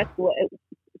fucking West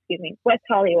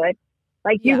Hollywood.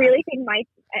 Like, you really think I'm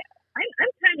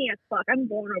tiny as fuck. I'm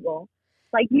vulnerable.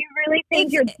 Like, you really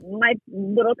think my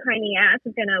little tiny ass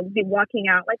is gonna be walking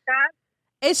out like that?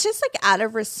 It's just like out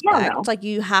of respect. No. Like,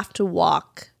 you have to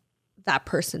walk that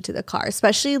person to the car,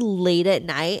 especially late at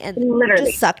night, and literally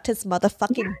just sucked his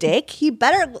motherfucking dick. He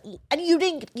better, and you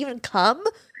didn't even come.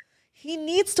 He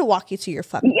needs to walk you to your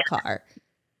fucking car.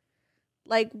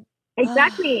 Like,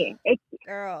 exactly.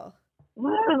 Girl.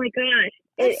 Oh my gosh.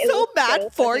 I'm so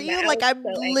mad for you. Like, I'm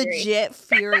so legit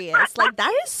furious. Like,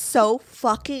 that is so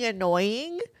fucking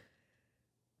annoying.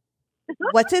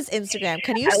 What's his Instagram?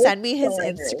 Can you send me his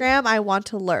Instagram? I want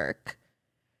to lurk.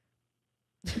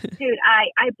 Dude,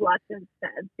 I blocked him,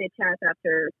 bitch ass,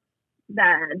 after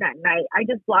that night. I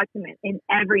just blocked him in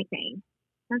everything.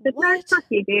 I was like, no, fuck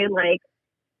you, dude. Like,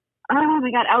 oh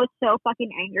my god, I was so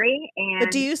fucking angry. And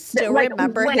but do you still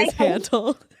remember his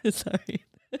handle? Sorry.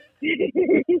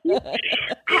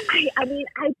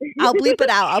 I'll bleep it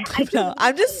out.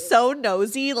 I'm just so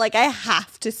nosy. Like, I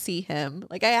have to see him.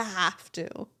 Like, I have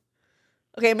to.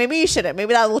 Okay, maybe you shouldn't.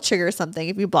 Maybe that will trigger something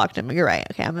if you blocked him. You're right.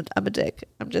 Okay, I'm a dick.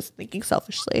 I'm just thinking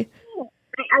selfishly.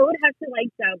 I would have to like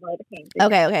download him.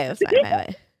 Okay, it's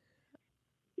fine.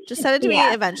 Just send it to me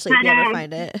eventually if you ever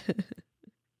find it.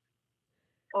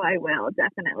 Oh, I will,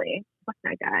 definitely. Fuck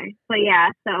that guy. But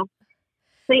so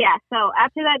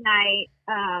after that night,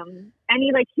 and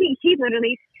he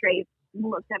literally straight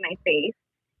looked at my face,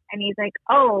 and he's like,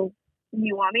 oh,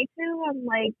 you want me to? I'm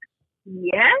like,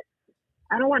 yes.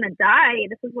 I don't want to die.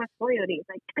 This is West Hollywood. He's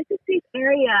like, it's a safe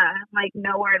area. I'm like,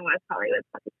 nowhere in West Hollywood is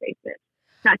fucking safe,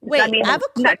 bitch. Wait, I have a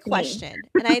quick question.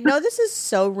 And I know this is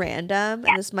so random,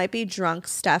 and this might be drunk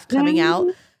stuff coming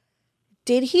out.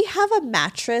 Did he have a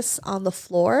mattress on the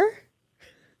floor?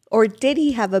 Or did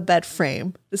he have a bed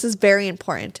frame? This is very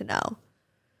important to know.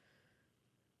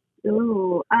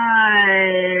 Ooh,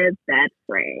 bed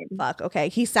frame. Fuck, okay.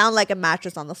 He sounded like a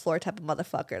mattress on the floor type of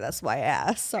motherfucker. That's why I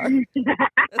asked. Sorry.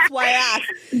 That's why I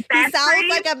asked. He sounds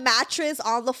like a mattress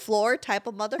on the floor type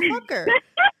of motherfucker.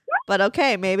 But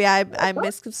okay, maybe I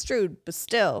misconstrued, but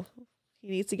still, he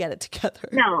needs to get it together.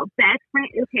 No, bed frame,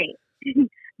 okay.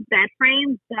 Bed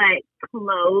frame, but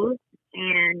clothes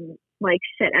and like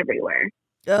shit everywhere.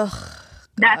 Ugh.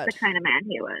 That's the kind of man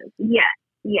he was.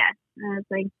 Yes. I was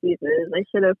like, Jesus, I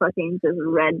should have fucking just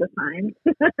read the signs.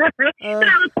 But I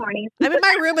was horny. I mean,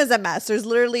 my room is a mess. There's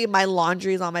literally my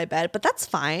laundry's on my bed, but that's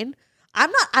fine. I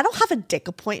don't have a dick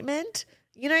appointment.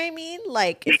 You know what I mean?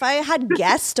 Like, if I had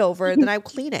guests over, then I'd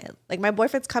clean it. Like, my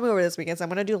boyfriend's coming over this weekend, so I'm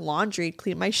going to do laundry,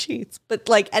 clean my sheets. But,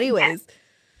 like, anyways,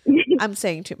 I'm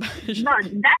saying too much. No,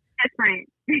 that's different.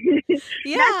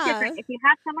 Yeah. That's different. If you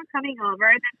have someone coming over,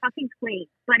 then fucking clean.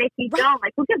 But if you don't,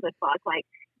 like, who gives a fuck? Like,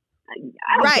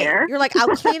 I don't care. You're like,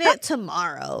 I'll clean it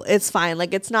tomorrow. It's fine.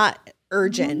 Like, it's not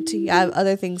urgent. You have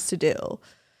other things to do.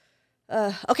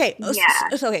 Okay. Yeah.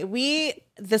 Okay.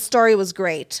 The story was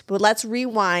great, but let's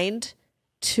rewind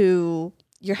to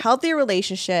your healthy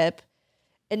relationship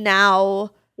and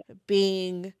now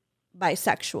being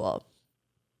bisexual.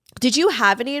 Did you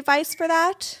have any advice for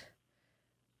that?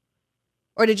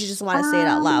 Or did you just want to say it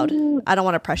out loud? I don't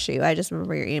want to pressure you. I just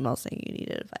remember your email saying you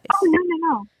needed advice.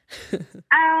 Oh,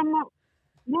 no.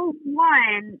 Well,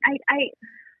 one, I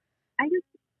just,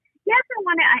 yes,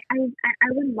 I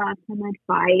would love some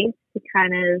advice to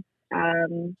kind of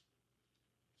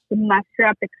muster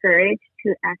up the courage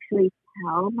to actually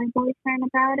tell my boyfriend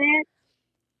about it.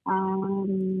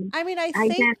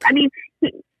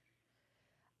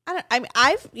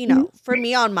 I've, for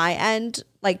me on my end,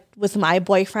 like with my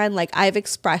boyfriend, like I've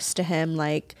expressed to him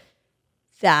like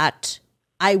that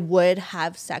I would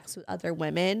have sex with other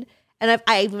women. And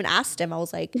I even asked him, I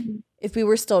was like, if we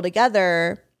were still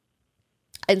together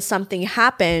and something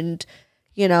happened,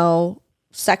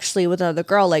 sexually with another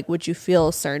girl, like, would you feel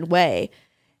a certain way?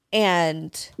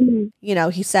 And,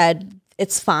 he said,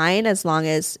 it's fine as long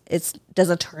as it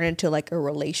doesn't turn into like a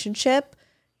relationship,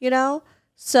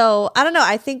 So I don't know.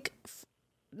 I think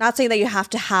not saying that you have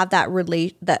to have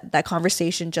that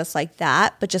conversation just like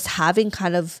that, but just having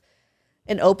kind of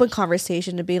an open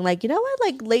conversation and being like, you know what,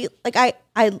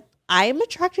 I'm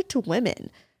attracted to women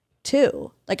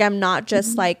too. Like I'm not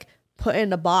just like put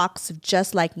in a box of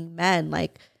just liking men.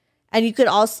 Like, and you could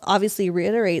also obviously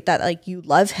reiterate that like you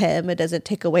love him. It doesn't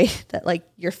take away that like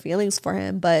your feelings for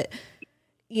him, but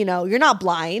you're not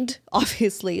blind.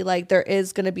 Obviously, like there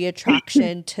is going to be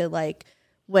attraction to like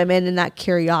women and that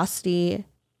curiosity,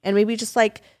 and maybe just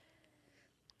like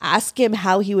ask him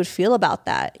how he would feel about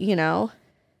that, and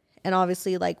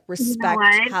obviously like respect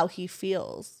how he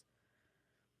feels.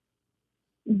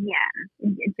 Yeah,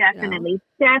 definitely,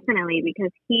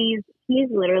 because he's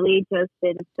literally just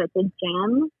been such a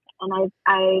gem, and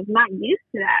I'm not used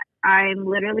to that. I'm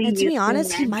literally and to be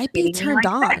honest, he might be turned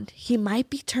on. That. He might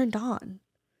be turned on.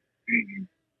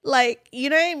 Like, you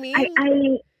know what I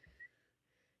mean?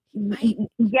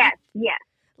 Yes.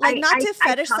 Like not to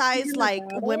fetishize like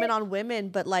women on women,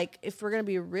 but like if we're gonna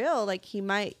be real, like he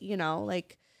might,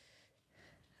 like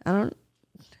I don't.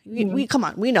 We come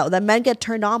on. We know that men get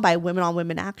turned on by women on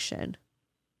women action.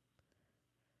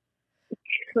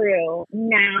 True.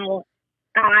 Now,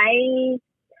 I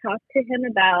talked to him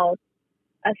about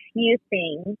a few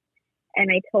things,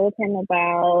 and I told him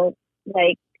about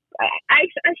like I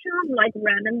saw like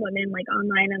random women like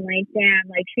online and like damn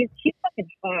like she's fucking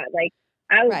hot like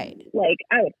I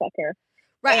would fuck her.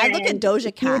 Right. And I look at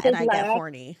Doja Cat and I get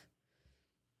horny.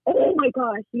 Oh my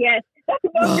gosh, yes.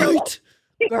 Right.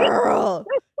 Girl.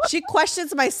 She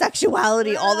questions my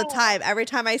sexuality all the time. Every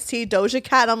time I see Doja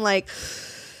Cat, I'm like,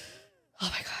 oh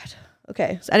my God.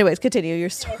 Okay. So anyways, continue your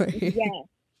story. Yeah.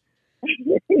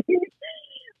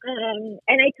 And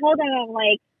I told him,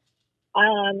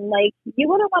 I'm like, you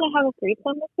wouldn't want to have a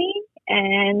threesome with me?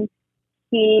 And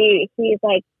he's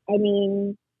like, I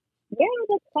mean, yeah,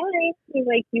 that's fine. He's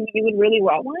like, you would really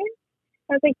want one?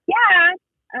 I was like, yeah,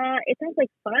 it sounds like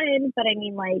fun, but I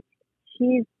mean, like,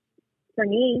 she's for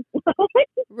me.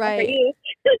 Right. For you.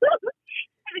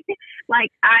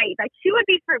 like she would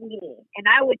be for me, and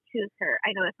I would choose her.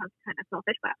 I know that sounds kind of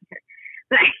selfish, but I'm sure.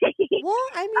 But well,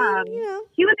 I mean,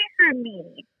 she would be for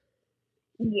me.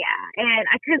 Yeah, and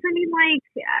because I mean, like,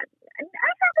 I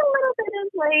have a little bit of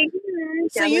like.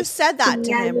 So you said that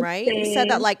to him, right? You said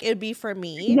that like it'd be for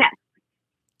me. Yes.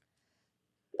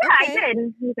 Yeah, okay. I did.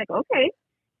 And he was like, okay.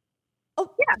 Oh,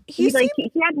 yeah. He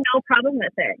had no problem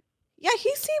with it. Yeah,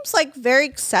 he seems like very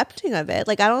accepting of it.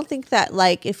 Like, I don't think that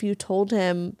like if you told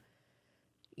him,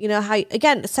 how,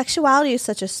 again, sexuality is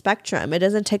such a spectrum. It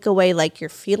doesn't take away like your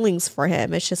feelings for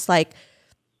him. It's just like,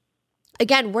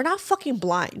 again, we're not fucking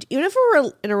blind. Even if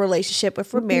we're in a relationship,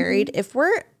 if we're married, if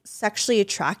we're sexually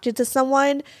attracted to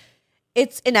someone,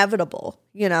 it's inevitable,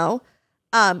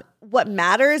 What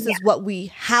matters is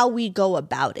how we go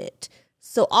about it.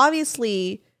 So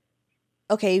obviously,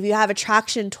 okay, if you have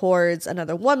attraction towards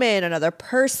another woman, another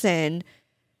person,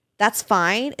 that's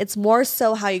fine. It's more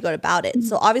so how you go about it.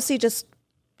 So obviously just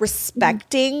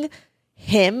respecting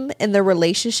him in the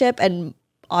relationship and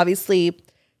obviously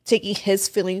taking his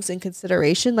feelings in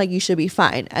consideration, like you should be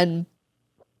fine. And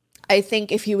I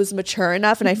think if he was mature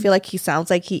enough, and I feel like he sounds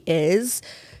like he is,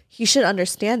 he should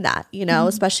understand that,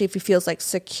 especially if he feels like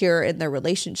secure in their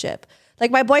relationship. Like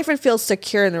my boyfriend feels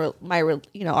secure in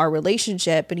our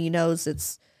relationship, and he knows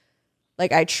it's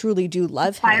like I truly do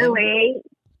love him. By the way,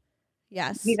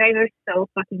 yes, you guys are so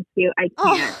fucking cute. I can't.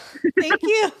 Oh, thank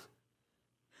you.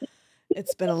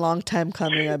 It's been a long time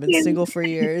coming. I've been single for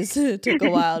years. It took a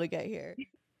while to get here.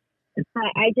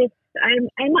 I'm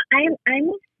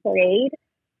afraid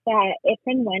that if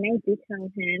and when I do tell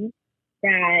him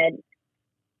that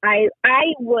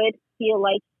I would feel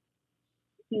like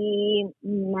he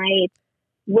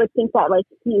would think that like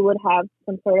he would have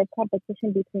some sort of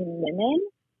competition between women.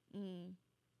 Mm.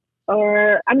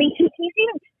 Or I mean, he's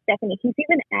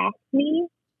even asked me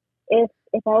if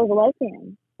I was a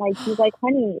lesbian. Like he's like,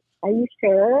 honey, are you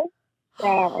sure that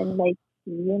I'm like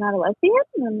you're not a lesbian?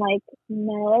 And I'm like,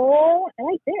 no, I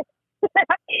like this.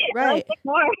 Right. I like this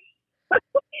more.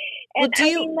 And well,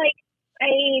 I mean, like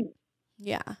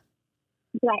yeah.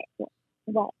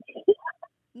 What?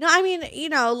 No, I mean, you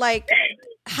know, like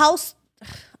how.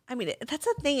 I mean, that's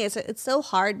the thing is it's so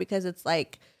hard because it's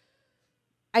like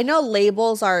I know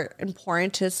labels are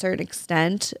important to a certain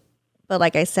extent, but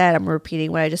like I said, I'm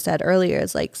repeating what I just said earlier.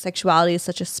 Is like sexuality is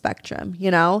such a spectrum,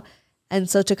 you know, and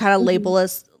so to kind of label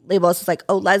us as like,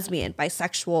 oh, lesbian,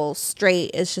 bisexual,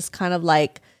 straight is just kind of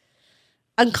like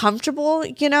uncomfortable,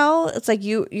 you know. It's like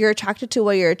you're attracted to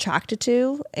what you're attracted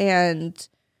to, and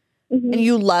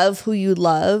you love who you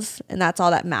love, and that's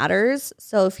all that matters.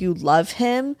 So if you love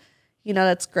him, you know,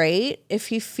 that's great. If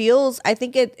he feels, I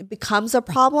think it becomes a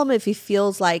problem if he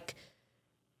feels like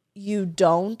you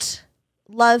don't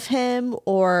love him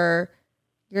or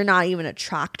you're not even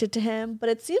attracted to him. But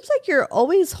it seems like you're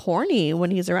always horny when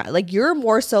he's around. Like you're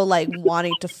more so like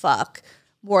wanting to fuck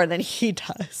more than he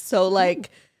does. So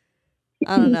like,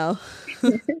 I don't know.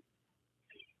 Yes.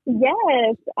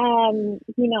 You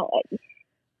know,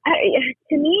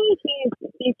 to me,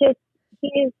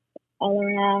 he's all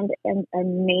around an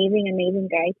amazing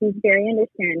guy. He's very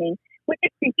understanding with the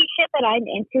creepy shit that I'm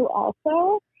into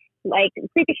also. Like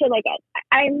creepy shit, like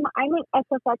I'm an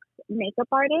SFX makeup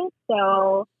artist,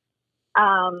 so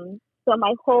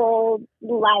my whole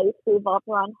life revolved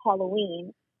around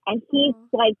Halloween, and he's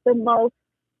like the most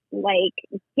like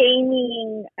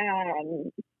gaming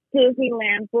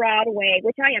Disneyland, Broadway,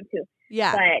 which I am too.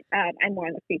 Yeah, but I'm more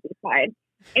on the creepy side.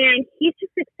 And he's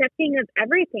just accepting of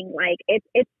everything. Like it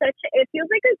feels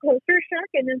like a culture shock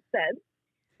in a sense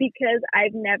because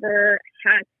I've never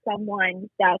had someone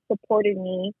that supported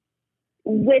me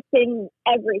within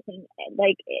everything,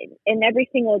 like in every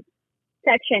single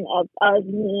section of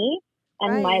me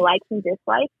and my likes and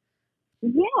dislikes.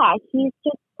 Yeah, he's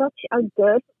just such a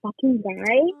good fucking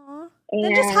guy.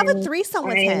 Then just have a threesome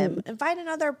with him. Invite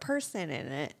another person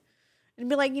in it. And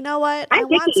be like, you know what? I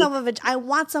want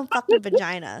some fucking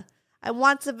vagina. I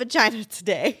want some vagina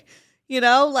today. You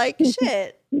know, like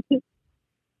shit.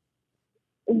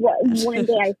 One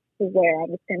day I swear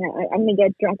I'm gonna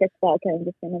get drunk as fuck and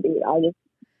I'll just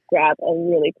grab a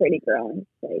really pretty girl and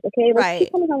say, okay, let's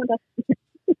keep coming home with us.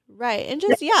 Right. And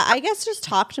just I guess just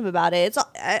talk to him about it. It's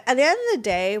at the end of the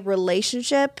day,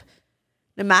 relationship,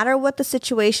 no matter what the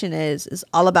situation is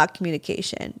all about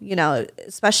communication, you know,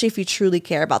 especially if you truly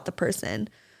care about the person.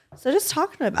 So just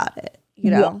talk to him about it,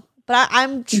 you know. Yeah. But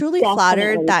I'm truly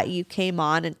flattered that you came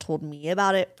on and told me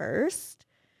about it first.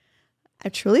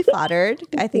 I'm truly flattered.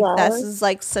 I think this is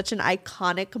like such an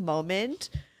iconic moment.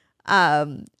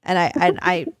 And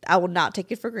I will not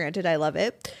take it for granted. I love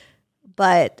it.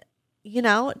 But, you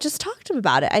know, just talk to him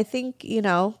about it. I think, you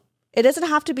know, it doesn't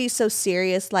have to be so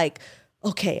serious like,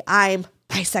 okay, I'm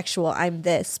bisexual, I'm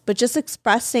this, but just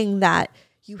expressing that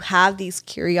you have these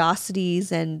curiosities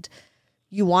and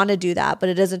you want to do that, but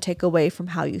it doesn't take away from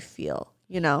how you feel,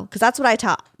 you know? Because that's what I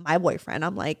tell my boyfriend.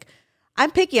 I'm like,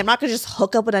 I'm picky. I'm not going to just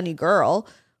hook up with any girl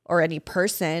or any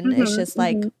person. It's just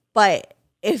like, but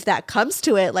if that comes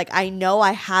to it, like I know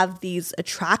I have these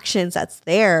attractions that's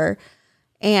there.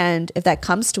 And if that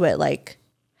comes to it, like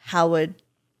how would,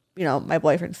 you know, my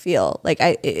boyfriend feel? Like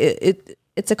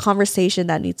it's a conversation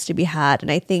that needs to be had.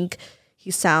 And I think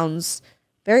he sounds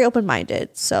very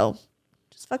open-minded. So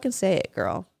just fucking say it,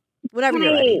 girl. Whenever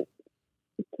you're ready.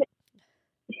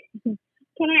 Can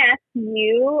I ask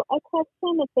you a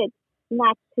question if it's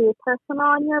not too personal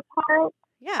on your part?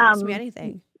 Yeah, ask me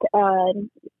anything.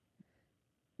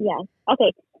 Yeah.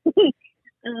 Okay.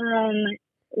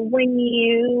 When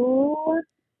you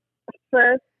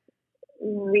first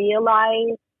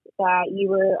realized that you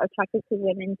were attracted to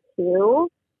women too,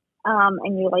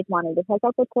 and you like wanted to hook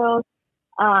up with girls,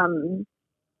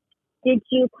 did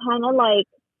you kind of like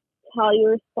tell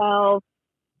yourself,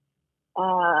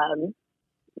 I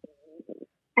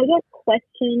guess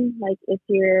question like do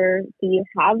you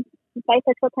have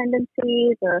bisexual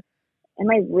tendencies, or am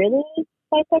I really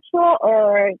bisexual,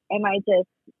 or am I just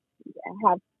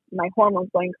have my hormones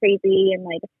going crazy and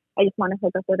like I just want to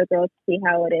hook up with a girl to see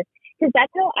how it is? Because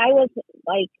that's how I was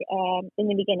like in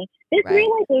the beginning. This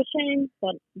realization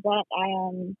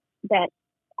that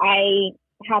I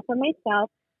had for myself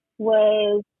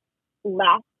was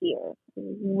last year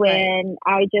when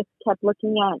I just kept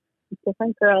looking at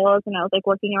different girls, and I was like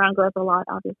working around girls a lot,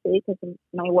 obviously, because of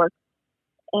my work.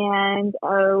 And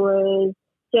I was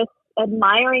just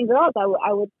admiring girls.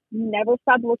 I would never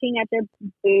stop looking at their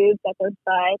boobs, at their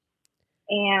butts.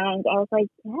 And I was like,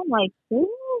 damn, like, dude,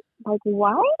 like,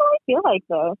 why do I feel like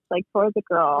this, like, towards a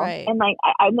girl? Right. And like,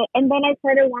 and then I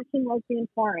started watching lesbian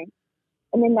porn,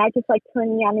 and then that just like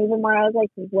turned me on even more. I was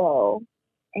like, whoa,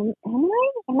 am I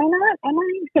not?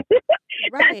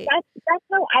 Right. That's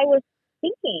how I was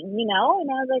thinking, you know. And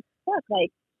I was like, fuck,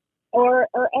 like, or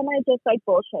am I just like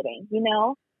bullshitting, you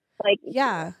know? Like,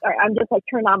 Yeah. or I'm just like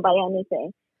turned on by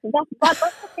anything. That's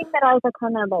the thing that I was like,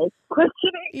 kind of like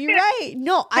questioning. You're right.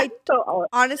 No,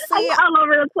 honestly, I'm all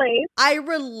over the place.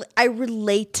 I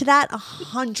relate to that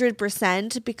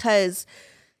 100% because,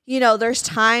 you know, there's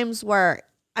times where,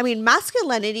 I mean,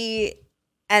 masculinity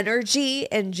energy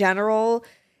in general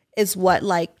is what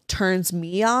like turns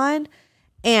me on.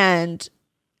 And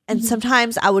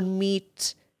sometimes I would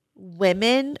meet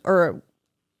women or,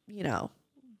 you know,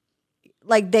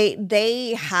 like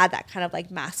they had that kind of like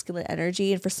masculine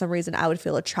energy, and for some reason I would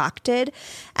feel attracted.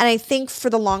 And I think for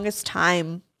the longest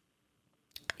time,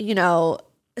 you know,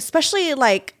 especially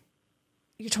like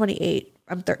you're 28,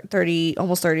 I'm 30,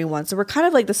 almost 31, so we're kind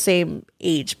of like the same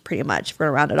age pretty much, if we're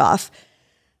gonna round it off.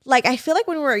 Like I feel like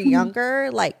when we were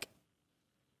younger, like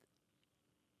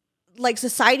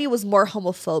society was more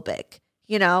homophobic,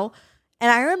 you know?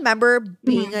 And I remember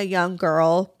being a young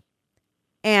girl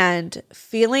and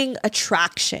feeling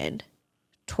attraction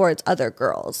towards other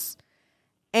girls.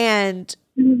 And,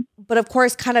 but of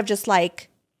course, kind of just like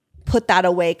put that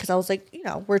away because I was like, you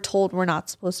know, we're told we're not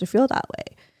supposed to feel that way.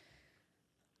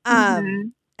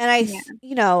 And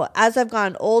you know, as I've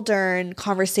gotten older and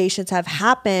conversations have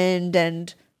happened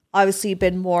and obviously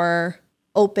been more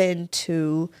open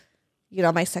to, you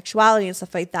know, my sexuality and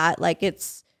stuff like that, like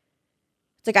it's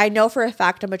like I know for a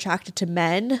fact I'm attracted to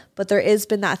men, but there has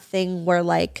been that thing where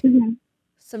like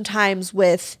sometimes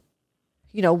with,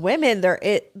 you know, women,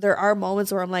 there are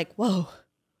moments where I'm like, whoa,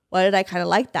 why did I kind of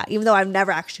like that? Even though I've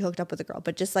never actually hooked up with a girl,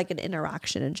 but just like an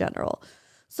interaction in general.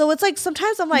 So it's like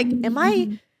sometimes I'm like, am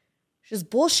I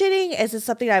just bullshitting? Is it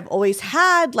something I've always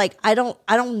had? Like I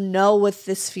don't know what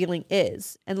this feeling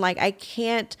is, and like I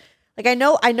can't. Like I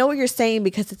know what you're saying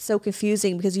because it's so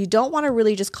confusing because you don't want to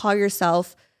really just call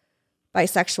yourself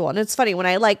bisexual. And it's funny when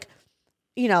I like,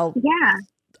 you know,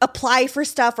 apply for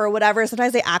stuff or whatever,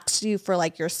 sometimes they ask you for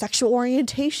like your sexual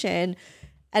orientation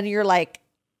and you're like,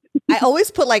 I always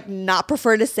put like not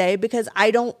prefer to say because I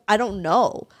don't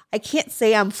know. I can't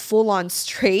say I'm full on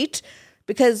straight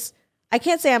because I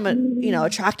can't say I'm you know,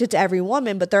 attracted to every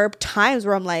woman, but there are times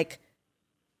where I'm like,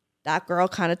 that girl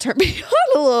kind of turned me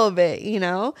on a little bit, you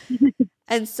know?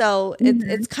 And so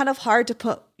it's kind of hard to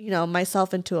put, you know,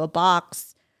 myself into a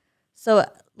box. So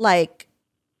like,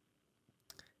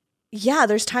 yeah,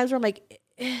 there's times where I'm like,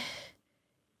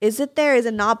 is it there? Is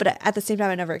it not? But at the same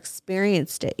time, I never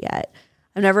experienced it yet.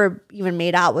 I've never even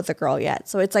made out with a girl yet.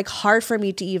 So it's like hard for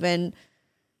me to even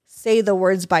say the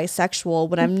words bisexual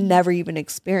when I've never even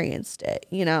experienced it,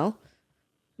 you know?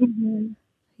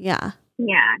 Yeah.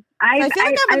 Yeah. I feel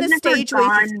like I'm in the stage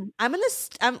where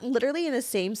I'm literally in the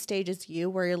same stage as you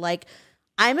where you're like,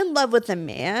 I'm in love with a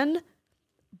man,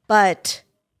 but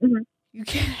you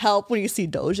can't help when you see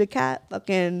Doja Cat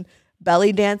fucking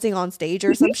belly dancing on stage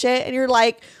or some shit. And you're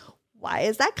like, why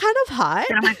is that kind of hot?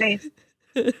 Get on my face.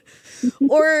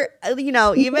 Or, you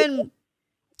know, even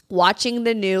watching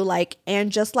the new, like,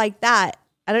 And Just Like That.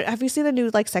 Have you seen the new,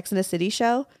 like, Sex and the City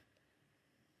show?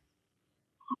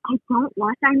 I don't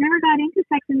watch. I never got into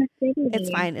Sex and the City.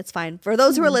 It's fine. For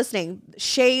those who are listening,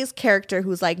 Shay's character,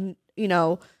 who's like, you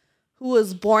know, who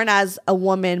was born as a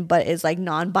woman but is like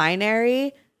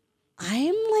non-binary,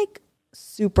 I'm like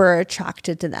super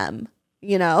attracted to them,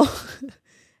 you know?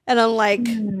 And I'm like,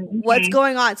 what's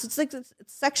going on? So it's like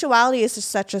sexuality is just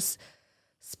such a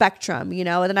spectrum, you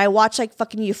know? And then I watch like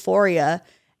fucking Euphoria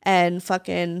and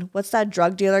fucking, what's that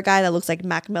drug dealer guy that looks like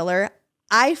Mac Miller?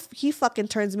 He fucking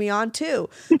turns me on too.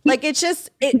 Like it's just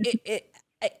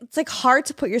it's like hard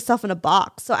to put yourself in a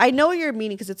box. So I know what you're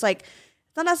meaning because it's like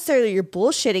it's not necessarily you're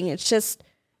bullshitting. It's just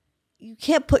you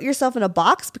can't put yourself in a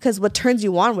box because what turns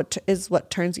you on is what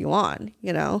turns you on.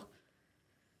 You know.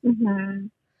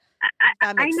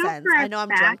 That makes sense. I know I'm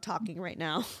drunk talking right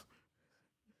now.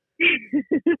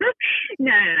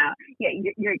 No. Yeah,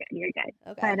 you're good. You're good.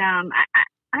 Okay. But I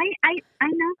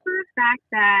know for a fact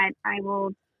that I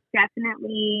will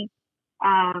definitely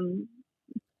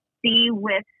be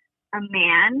with a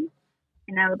man,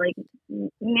 and I would like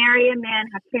marry a man,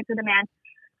 have kids with a man.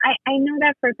 I know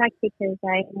that for a fact because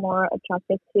I'm more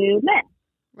attracted to men.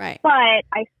 Right. But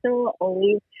I still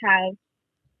always have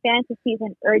fantasies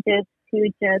and urges to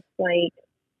just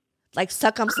like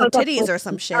suck on some titties or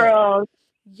some shit. Girls.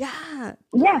 Yeah.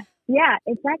 Yeah,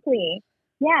 exactly.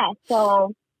 Yeah,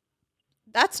 so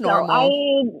that's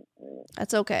normal.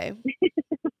 That's okay.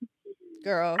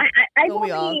 Girl. I've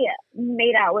only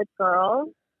made out with girls.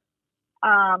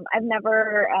 I've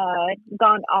never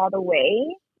gone all the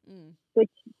way, which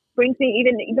brings me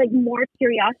even like more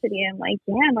curiosity. I'm like,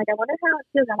 damn, like I wonder how it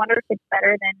feels. I wonder if it's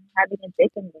better than having a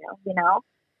dick in you know?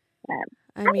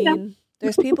 I mean,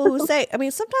 there's people who say, I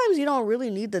mean, sometimes you don't really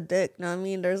need the dick. You know what I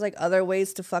mean? There's like other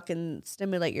ways to fucking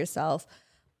stimulate yourself.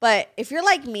 But if you're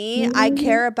like me, I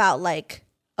care about like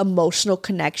emotional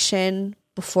connection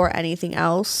before anything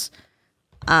else.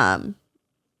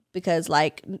 Because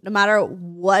like no matter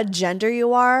what gender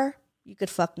you are, you could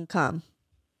fucking come.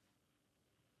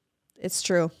 It's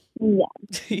true. Yeah.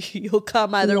 You'll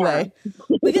come either way.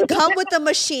 We could come with the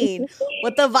machine,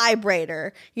 with the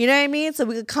vibrator. You know what I mean? So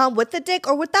we could come with the dick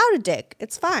or without a dick.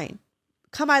 It's fine.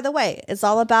 Come either way. It's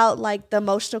all about like the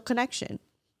emotional connection.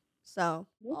 So,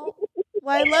 well,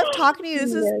 I love talking to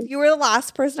you. You were the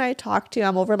last person I talked to.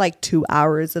 I'm over like 2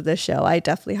 hours of this show. I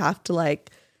definitely have to like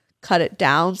cut it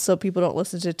down so people don't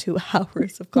listen to 2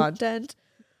 hours of content.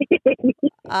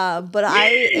 But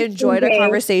I enjoyed our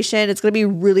conversation. It's going to be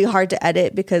really hard to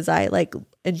edit because I like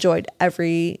enjoyed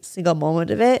every single moment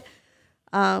of it.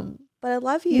 But I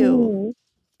love you.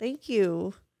 Thank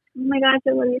you. Oh my gosh,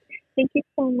 I love you. Thank you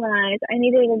so much. I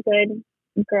needed a good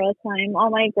girl time.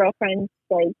 All my girlfriends,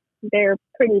 like, they're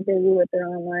pretty busy with their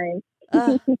own lives.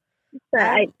 So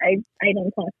I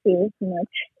don't talk to too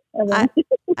much.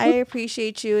 I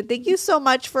appreciate you. Thank you so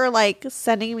much for like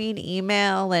sending me an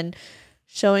email and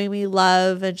showing me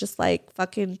love and just like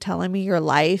fucking telling me your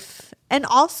life and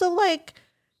also like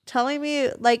telling me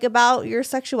like about your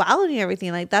sexuality and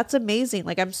everything. Like that's amazing.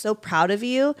 Like I'm so proud of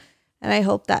you and I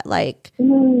hope that like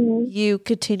you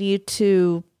continue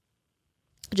to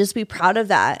just be proud of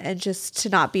that and just to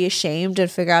not be ashamed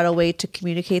and figure out a way to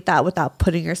communicate that without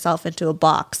putting yourself into a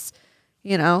box,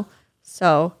 you know?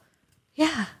 So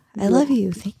yeah, I love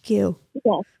you. Thank you.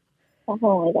 Yes. Oh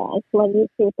my gosh, love you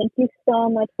too. Thank you so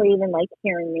much for even like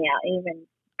hearing me out.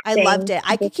 I loved it.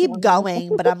 I could keep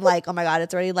going, but I'm like, oh my God,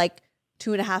 it's already like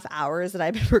 2.5 hours that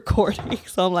I've been recording.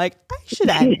 So I'm like, I should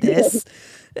end this.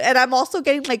 And I'm also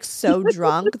getting like so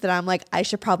drunk that I'm like, I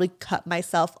should probably cut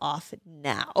myself off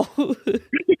now.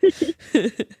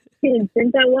 Drink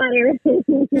that water.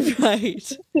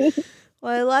 Right.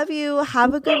 Well, I love you.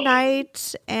 Have a good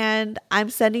night. And I'm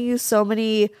sending you so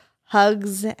many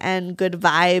hugs and good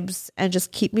vibes and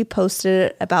just keep me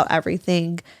posted about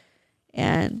everything.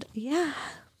 And yeah,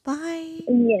 bye.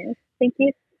 Yes. Thank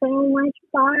you so much.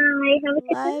 Bye. Have a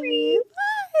good Love night. you.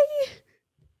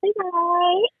 Bye.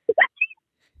 Bye.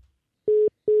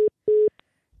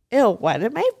 Ew, why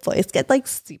did my voice get like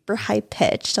super high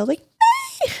pitched? I was like,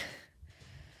 hey.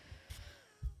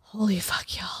 Holy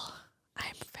fuck, y'all.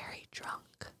 I'm very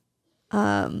drunk.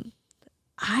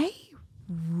 I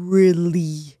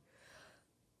really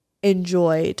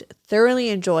thoroughly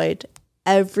enjoyed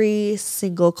every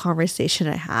single conversation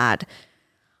I had.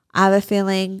 I have a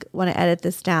feeling when I edit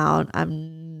this down,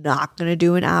 I'm not going to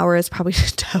do an hour. It's probably going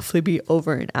to definitely be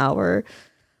over an hour.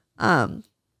 And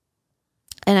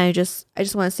I just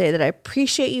want to say that I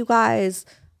appreciate you guys.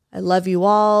 I love you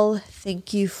all.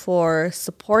 Thank you for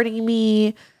supporting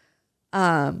me.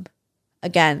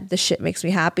 Again, this shit makes me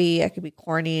happy. I could be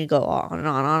corny and go on and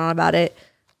on about it.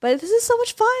 But this is so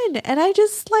much fun. And I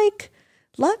just like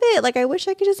love it. Like I wish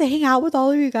I could just hang out with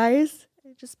all of you guys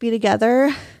and just be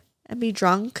together and be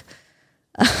drunk.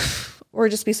 Or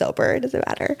just be sober. It doesn't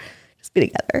matter. Just be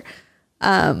together.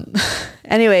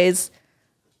 Anyways,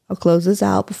 I'll close this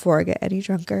out before I get any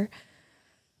drunker.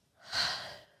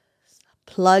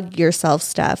 Plug yourself,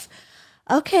 Steph.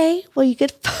 Okay, well you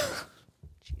could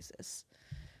Jesus.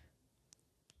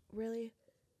 Really?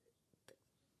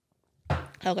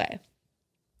 Okay.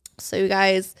 So you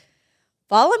guys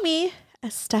follow me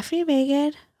at Stephanie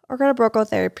Megan or go to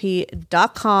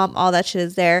brocotherapy.com. All that shit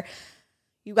is there.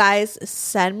 You guys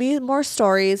send me more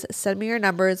stories. Send me your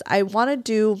numbers. I want to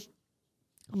do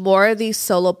more of these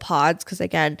solo pods because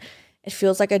again, it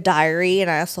feels like a diary and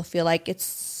I also feel like it's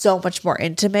so much more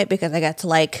intimate because I get to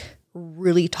like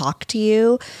really talk to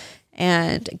you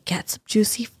and get some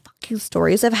juicy fucking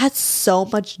stories. I've had so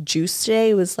much juice today.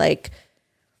 It was like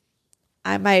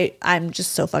I'm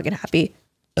just so fucking happy.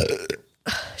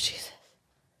 Jesus.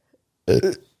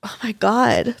 Oh my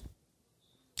God.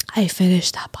 I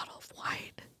finished that bottle of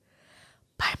wine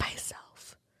by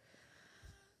myself.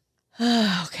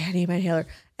 Okay, I need my inhaler.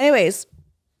 Anyways,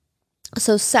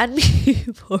 so send me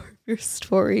more of your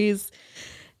stories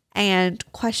and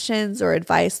questions or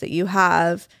advice that you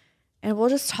have, and we'll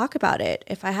just talk about it.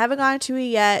 If I haven't gotten to it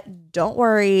yet, don't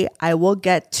worry. I will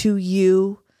get to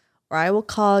you, or I will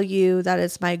call you. That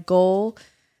is my goal.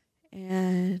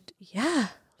 And yeah,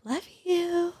 love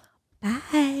you.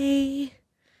 Bye.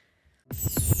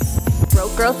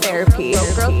 Broke Girl Therapy.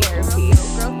 Broke Girl Therapy.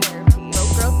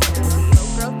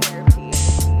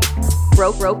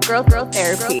 Broke Girl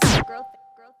Therapy.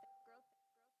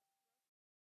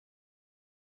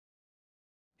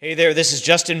 Hey there, this is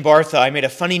Justin Bartha. I made a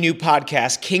funny new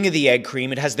podcast, King of the Egg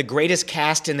Cream. It has the greatest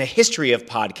cast in the history of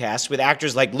podcasts with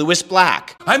actors like Louis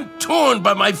Black. I'm torn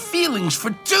by my feelings for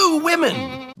two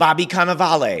women. Bobby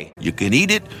Cannavale. You can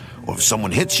eat it, or if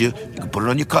someone hits you, you can put it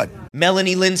on your cut.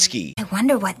 Melanie Linsky. I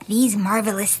wonder what these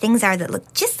marvelous things are that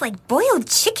look just like boiled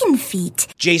chicken feet.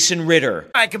 Jason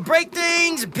Ritter. I can break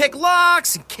things and pick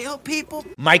locks and kill people.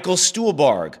 Michael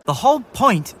Stuhlbarg. The whole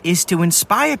point is to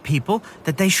inspire people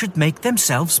that they should make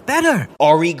themselves better.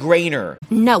 Ari Grainer.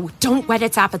 No, don't whet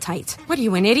its appetite. What are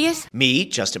you, an idiot? Me,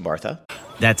 Justin Bartha.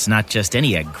 That's not just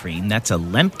any egg cream, that's a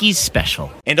Lemke's special.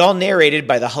 And all narrated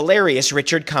by the hilarious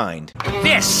Richard Kind.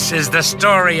 This is the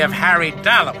story of Harry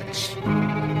Dalowitz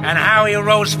and how he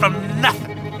rose from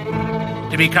nothing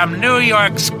to become New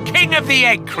York's King of the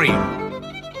Egg Cream.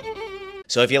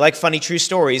 So if you like funny true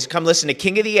stories, come listen to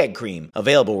King of the Egg Cream,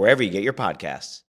 available wherever you get your podcasts.